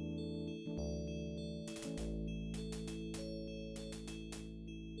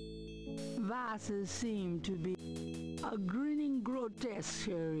 Vases seem to be a grinning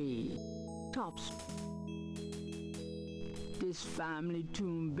grotesquerie. Tops. This family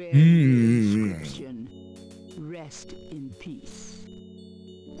tomb bears the inscription, "Rest in peace,"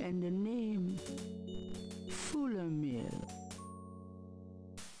 and the name Fullermill.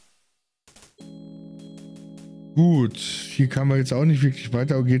 Gut, hier kann man jetzt auch nicht wirklich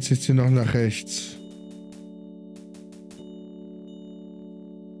weiter, aber geht es jetzt hier noch nach rechts?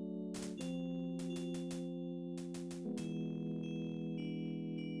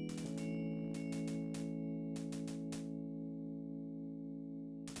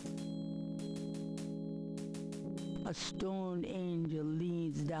 A stone angel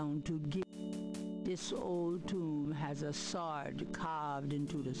leans down to give. This old tomb has a sword carved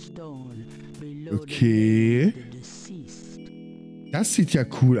into the stone below Okay. the deceased. Das sieht ja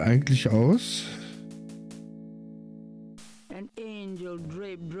cool eigentlich aus. An angel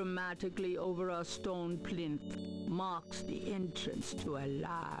draped dramatically over a stone plinth marks the entrance to a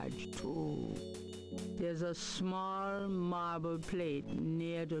large tomb. There's a small marble plate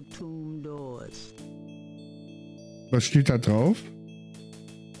near the tomb doors. Was steht da drauf?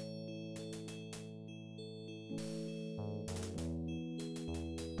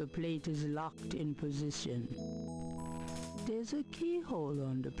 The plate is locked in position. There's a keyhole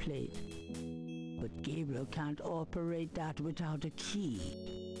on the plate, but Gabriel can't operate that without a key.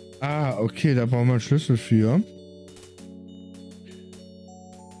 Ah, okay, da brauchen wir einen Schlüssel für.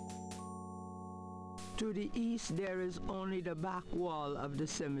 To the east, there is only the back wall of the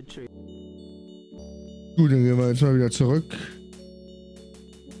cemetery. Gut, dann gehen wir jetzt mal wieder zurück.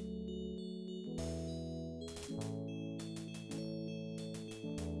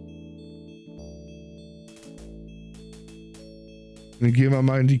 Dann gehen wir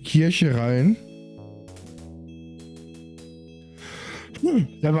mal in die Kirche rein.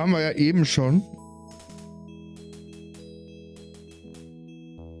 Da waren wir ja eben schon.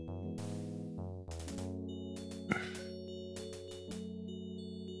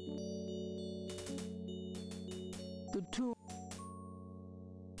 The tomb.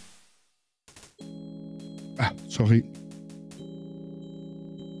 Ah, sorry.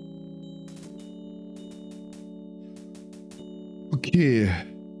 Okay.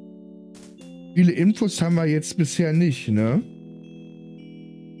 Viele Infos haben wir jetzt bisher nicht, ne?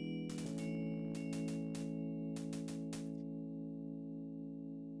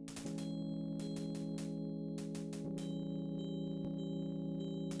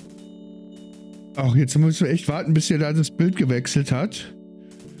 Ach, jetzt müssen wir echt warten, bis er da das Bild gewechselt hat.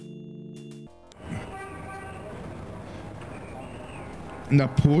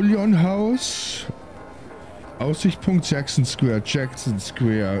 Napoleon-Haus. Aussichtspunkt Jackson Square. Jackson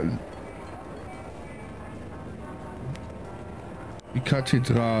Square. Die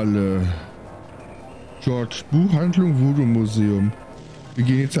Kathedrale. George Buchhandlung, Voodoo Museum. Wir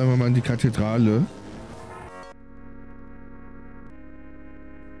gehen jetzt einmal mal in die Kathedrale.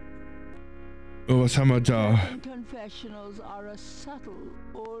 Oh, was haben wir da? Confessionals are a subtle,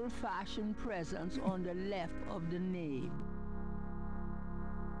 old-fashioned presence on the left of the nave.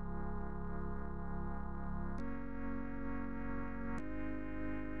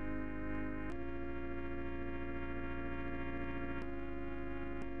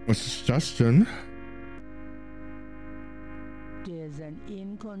 Was ist das denn? There's an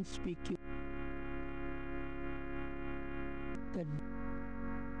inconspicuous.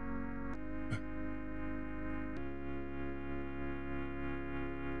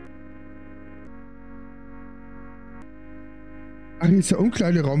 Ach, hier ist der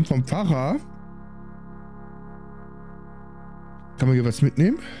Umkleideraum vom Pfarrer. Kann man hier was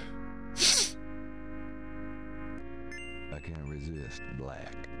mitnehmen? I can't resist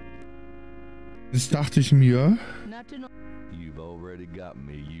black. Das dachte ich mir. You've already got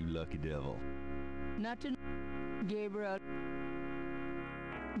me, you lucky devil. Nothing. Gabriel.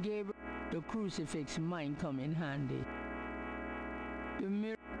 Gabriel. The crucifix might come in handy. The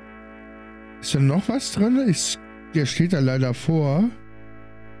mirror. Ist da noch was drin? Der steht da leider vor.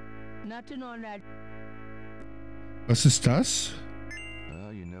 Nothing on that. Was ist das?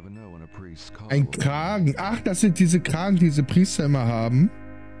 Well, you never know when a priest's called. Ein Kragen. Ach, das sind diese Kragen, die diese Priester immer haben.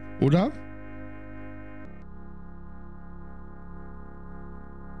 Oder?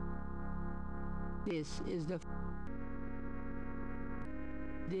 This is the.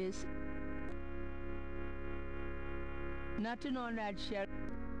 This. Nothing on that shelf.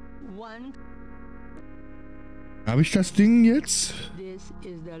 One. Habe ich das Ding jetzt? This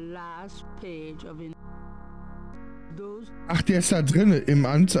is the last page of those. Ach, der ist da drin im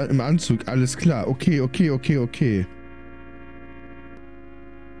Anzug. Alles klar. Okay.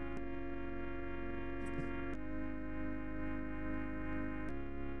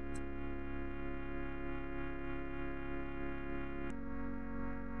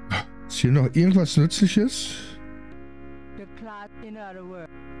 Ist hier noch irgendwas Nützliches? The class, in other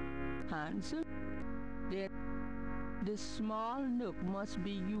words, handsome. The small nook must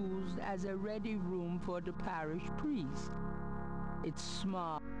be used as a ready room for the parish priest. It's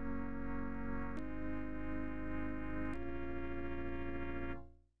small.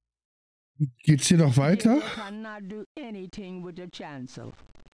 Geht's hier noch weiter? Gabriel cannot do anything with the chancel.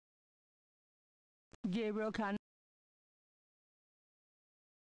 Gabriel can.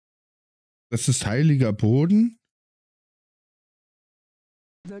 Das ist heiliger Boden.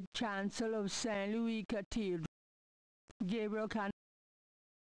 the chancel of St. Louis Cathedral. Gabriel can...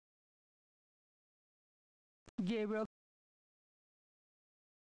 Gabriel...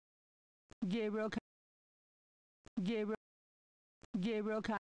 Gabriel can... Gabriel... Gabriel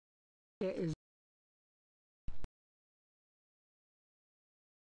can... There is...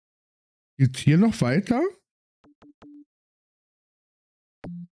 Geht's hier noch weiter?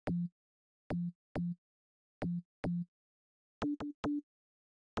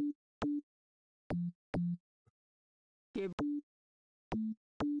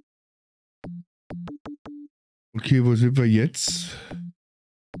 Okay, wo sind wir jetzt?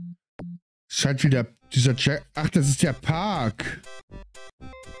 Scheint wieder dieser Jack. Ach, das ist der Park.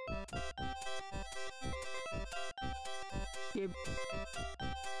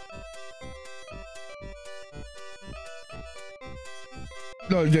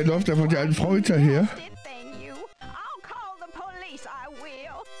 Leute, der läuft einfach der alten Frau hinterher.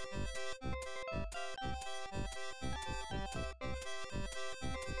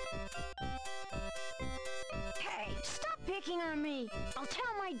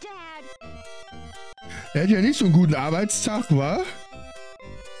 Er hat ja nicht so einen guten Arbeitstag, wa?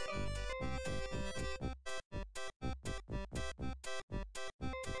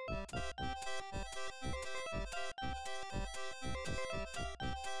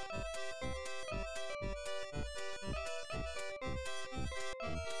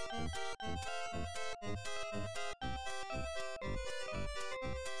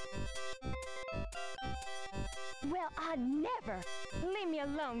 Well, I'd never. Leave me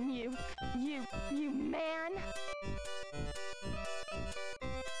alone, you man.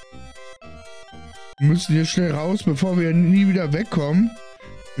 Wir müssen hier schnell raus, bevor wir nie wieder wegkommen.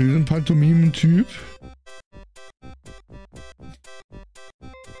 Wir sind ein Pantomimen-Typ.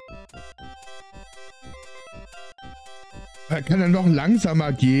 Er kann dann noch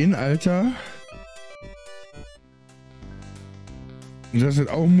langsamer gehen, Alter. Und das sind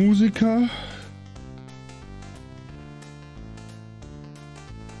auch Musiker.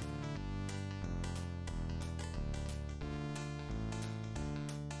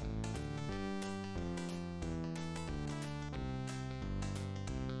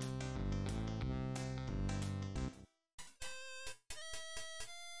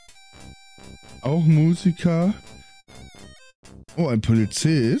 Auch Musiker. Oh, ein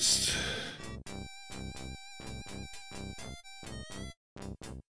Polizist.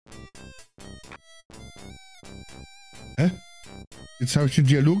 Hä? Jetzt habe ich den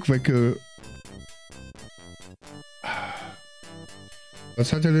Dialog wegge...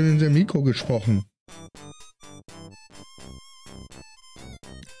 Was hat er denn in sein Mikro gesprochen?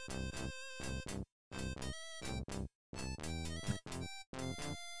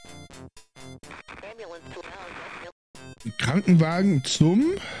 Krankenwagen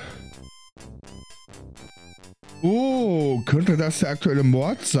zum... Oh, könnte das der aktuelle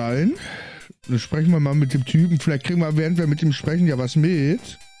Mord sein? Dann sprechen wir mal mit dem Typen. Vielleicht kriegen wir, während wir mit ihm sprechen, ja was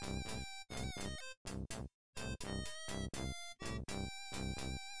mit.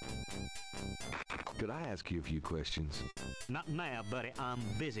 Could I ask you a few questions? Not now, buddy. I'm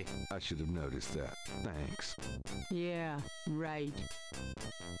busy. I should have noticed that. Thanks. Yeah, right.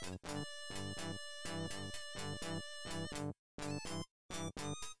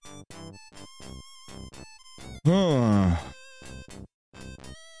 Huh.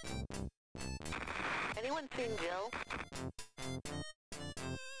 Anyone seen Jill?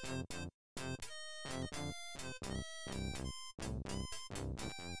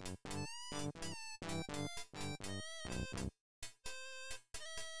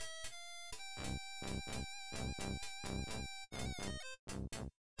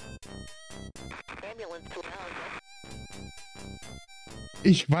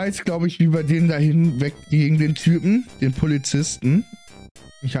 Ich weiß, glaube ich, wie wir den dahin wegkriegen, den Typen, den Polizisten.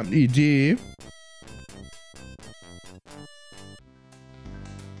 Ich habe eine Idee.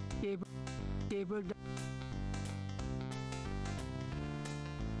 Gabriel,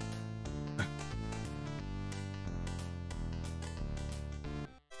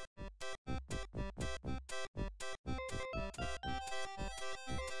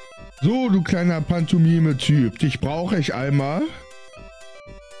 So, du kleiner Pantomime-Typ, dich brauche ich einmal.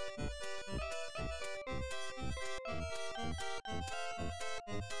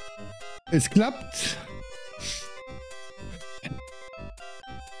 Es klappt.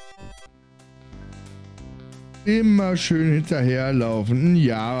 Immer schön hinterherlaufen.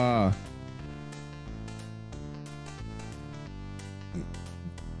 Ja.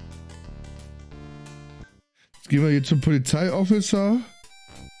 Jetzt gehen wir hier zum Polizeiofficer.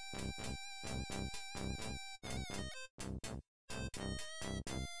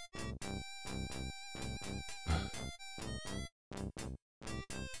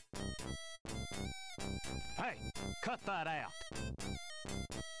 Hey, cut that out.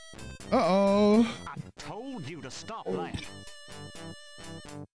 Uh-oh. I told you to stop that.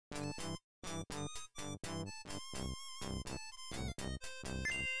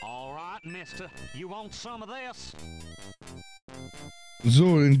 All right, mister. You want some of this?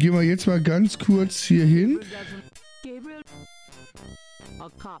 So, dann gehen wir jetzt mal ganz kurz hier hin. Gabriel, a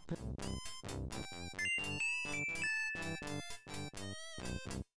cop.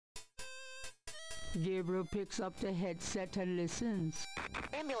 Gabriel picks up the headset and listens.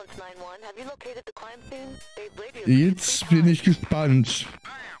 Ambulance 911, have you located the crime scene? They've radioed Jetzt bin ich gespannt.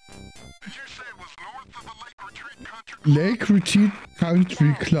 Lake Retreat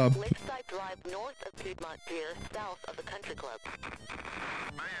Country Club. Lakeside Drive north of Piedmont Pier, south of the country club.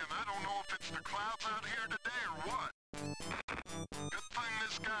 Man, I don't know if it's the clouds out here today or what. Good thing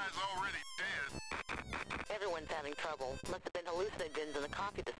this guy's already dead. Everyone's having trouble. Must have been hallucinogens in the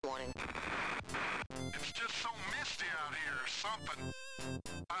coffee this morning. It's just so misty out here or something.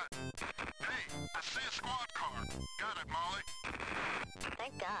 Hey, I see a squad car. Got it, Molly.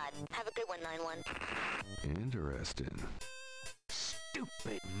 Thank God. Have a good one, 911. Interesting.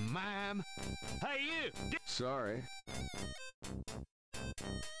 Stupid ma'am. Hey, you! Sorry.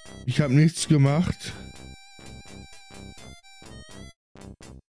 Ich habe nichts gemacht.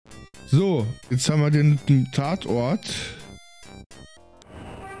 So, jetzt haben wir den Tatort.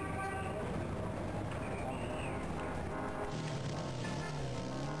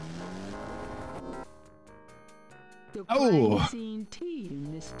 The Oh. crime scene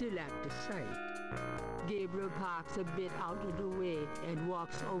team is still at the site. Gabriel parks a bit out of the way and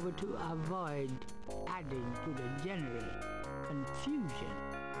walks over to avoid adding to the general confusion.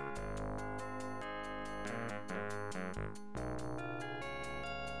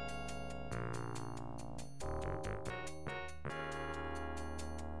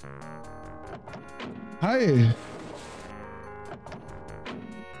 Hi.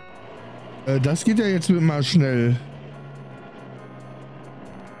 Das geht ja jetzt mal schnell.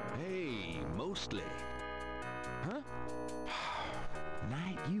 Hey, mostly. Huh?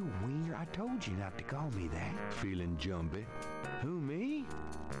 Knight, you wiener, I told you not to call me that. Feeling jumpy? Who, me?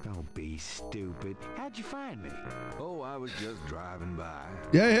 Don't be stupid. How'd you find me? Oh, I was just driving by.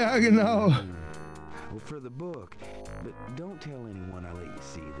 Ja, ja, genau. Well, for the book. But don't tell anyone I let you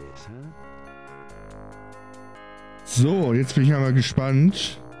see this, huh? So, jetzt bin ich mal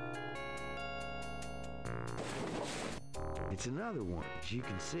gespannt. It's another one. As you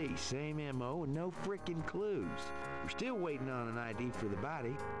can see, same MO and no frickin' clues. We're still waiting on an ID for the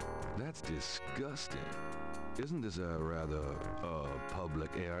body. That's disgusting. Isn't this a rather,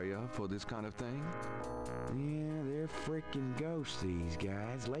 public area for this kind of thing? Yeah, they're frickin' ghosts, these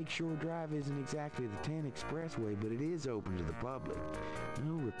guys. Lakeshore Drive isn't exactly the 10 expressway, but it is open to the public.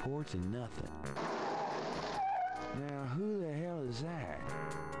 No reports and nothing. Now, who the hell is that?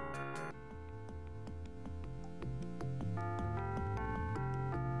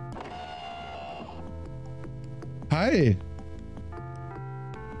 Hi.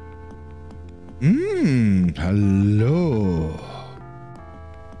 Hallo.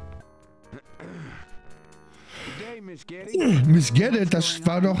 Miss Geddet, das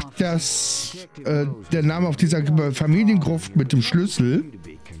war doch der Name auf dieser Familiengruft mit dem Schlüssel.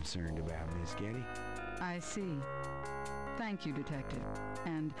 I see. Thank you, Detective.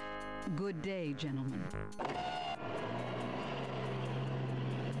 And good day, gentlemen.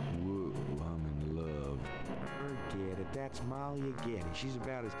 Whoa, I'm in love. Forget it. That's Molly again. She's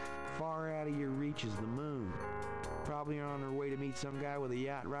about as far out of your reach as the moon. Probably on her way to meet some guy with a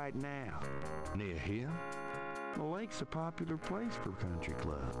yacht right now. Near here? The lake's a popular place for country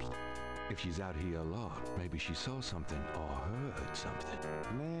clubs. If she's out here a lot, maybe she saw something or heard something.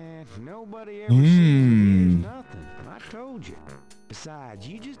 Man, nobody ever sees nothing. I told you. Besides,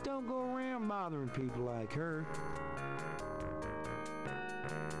 you just don't go around bothering people like her.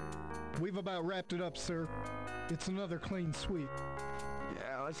 We've about wrapped it up, sir. It's another clean sweep.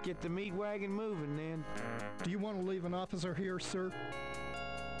 Yeah, let's get the meat wagon moving then. Do you want to leave an officer here, sir?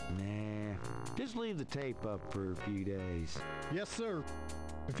 Nah, just leave the tape up for a few days. Yes, sir.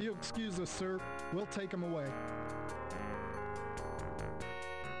 If you'll excuse us, sir, we'll take him away.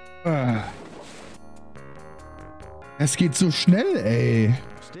 Es geht so schnell, ey.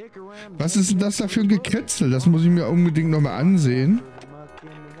 Was ist denn das da für ein Gekritzel? Das muss ich mir unbedingt nochmal ansehen.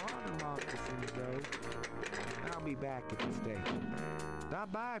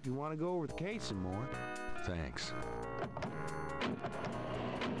 Stop by if you want to go over the case some more. Thanks.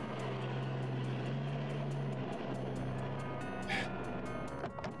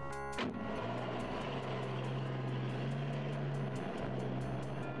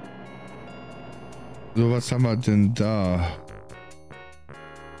 So, was haben wir denn da?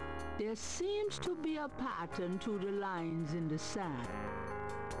 There seems to be a pattern to the lines in the sand.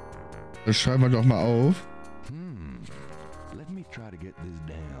 Das schreiben wir doch mal auf. Let me try to get this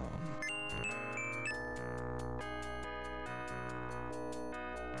down.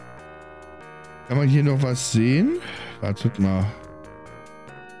 Kann man hier noch was sehen? Wartet mal.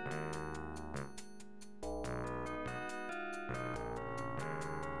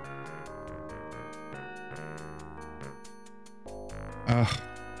 Ach.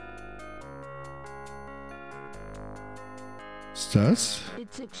 Ist das?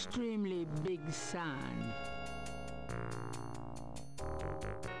 It's extremely big sand.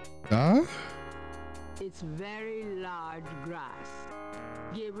 Da? It's very large grass.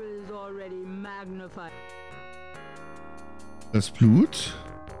 Gabriel is already magnified. Das Blut?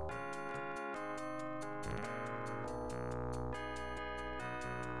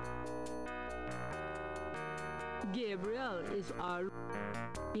 Gabriel is our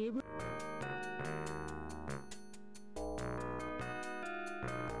Gabriel.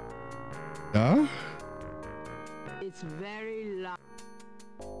 Da? It's very large.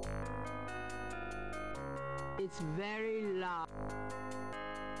 It's very large.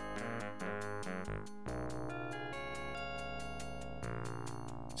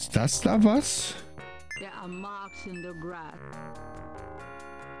 Ist das da was? There are marks in the grass.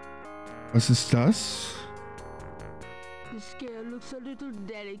 Was ist das? The scale looks a little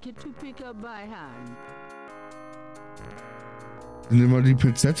delicate to pick up by hand. Nimm mal die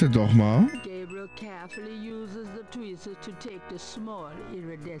Pinzette doch mal. Gabriel carefully uses the tweezers to take the small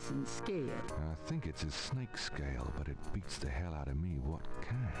iridescent scale. I think it's a snake scale, but it beats the hell out of me. What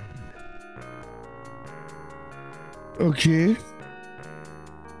kind? Okay.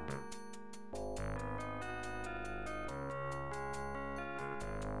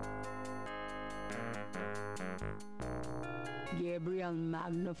 Gabriel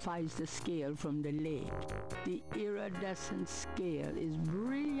magnifies the scale from the lake. The iridescent scale is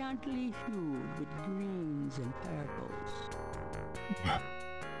brilliantly hued with greens and purples.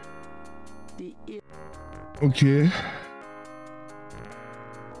 Okay.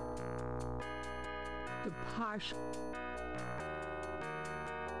 The partial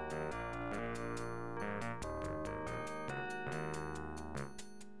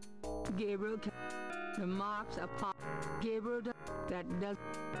Gabriel can the marks upon Gabriel that does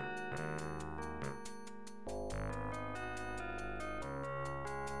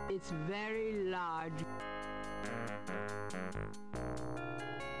it's very large.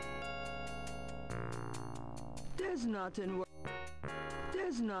 There's nothing.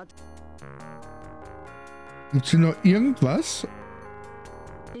 There's not. Gibt's hier noch irgendwas?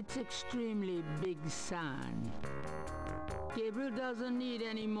 It's extremely big sand. Gabriel doesn't need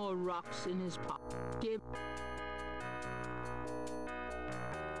any more rocks in his pocket.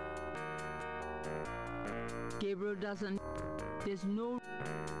 Gabriel doesn't. There's no.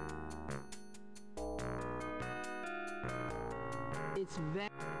 It's very.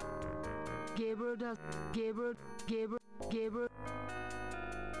 Gabriel does. Gabriel.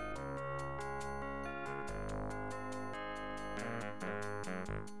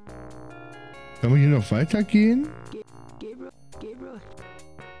 Kann man hier noch weitergehen? Gabriel.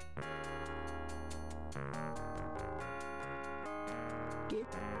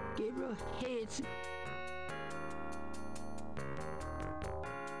 Gabriel hates.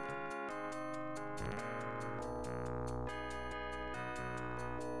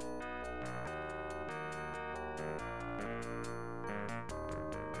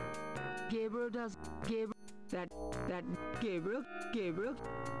 Gabriel does. Gabriel. That. Gabriel. Gabriel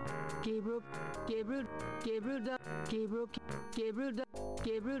does.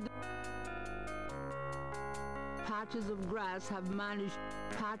 Patches of grass have managed.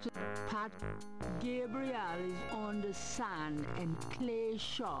 Gabriel is on the sand and clay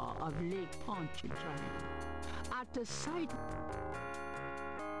shore of Lake Pontchartrain. At the site,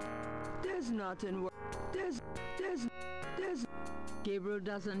 there's nothing. There's. Gabriel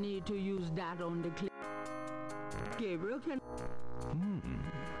doesn't need to use that on the clay. Gabriel can.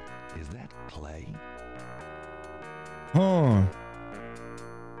 Is that clay? Oh.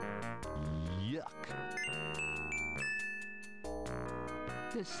 Yuck.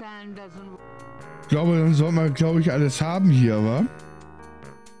 The sand doesn't. Ich glaube, dann soll man, alles haben hier, wa?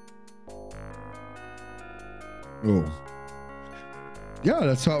 So. Ja,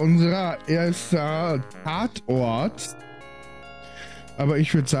 das war unser erster Tatort. Aber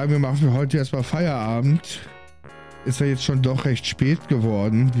ich würde sagen, wir machen für heute erstmal Feierabend. Ist ja jetzt schon doch recht spät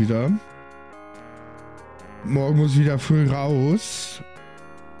geworden wieder. Morgen muss ich wieder früh raus.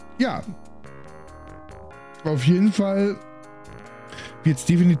 Ja. Auf jeden Fall wird es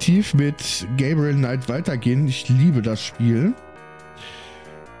definitiv mit Gabriel Knight weitergehen. Ich liebe das Spiel.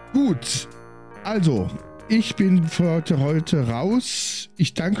 Gut, also, ich bin für heute raus.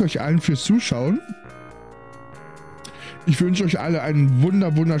 Ich danke euch allen fürs Zuschauen. Ich wünsche euch alle einen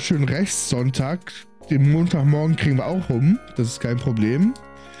wunderschönen Restsonntag. Den Montagmorgen kriegen wir auch rum. Das ist kein Problem.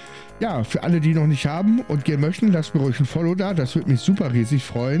 Ja, für alle, die noch nicht haben und gerne möchten, lasst mir ruhig ein Follow da. Das würde mich super riesig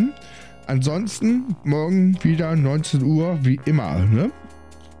freuen. Ansonsten morgen wieder 19 Uhr, wie immer. Ne?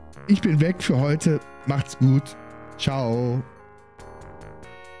 Ich bin weg für heute. Macht's gut. Ciao.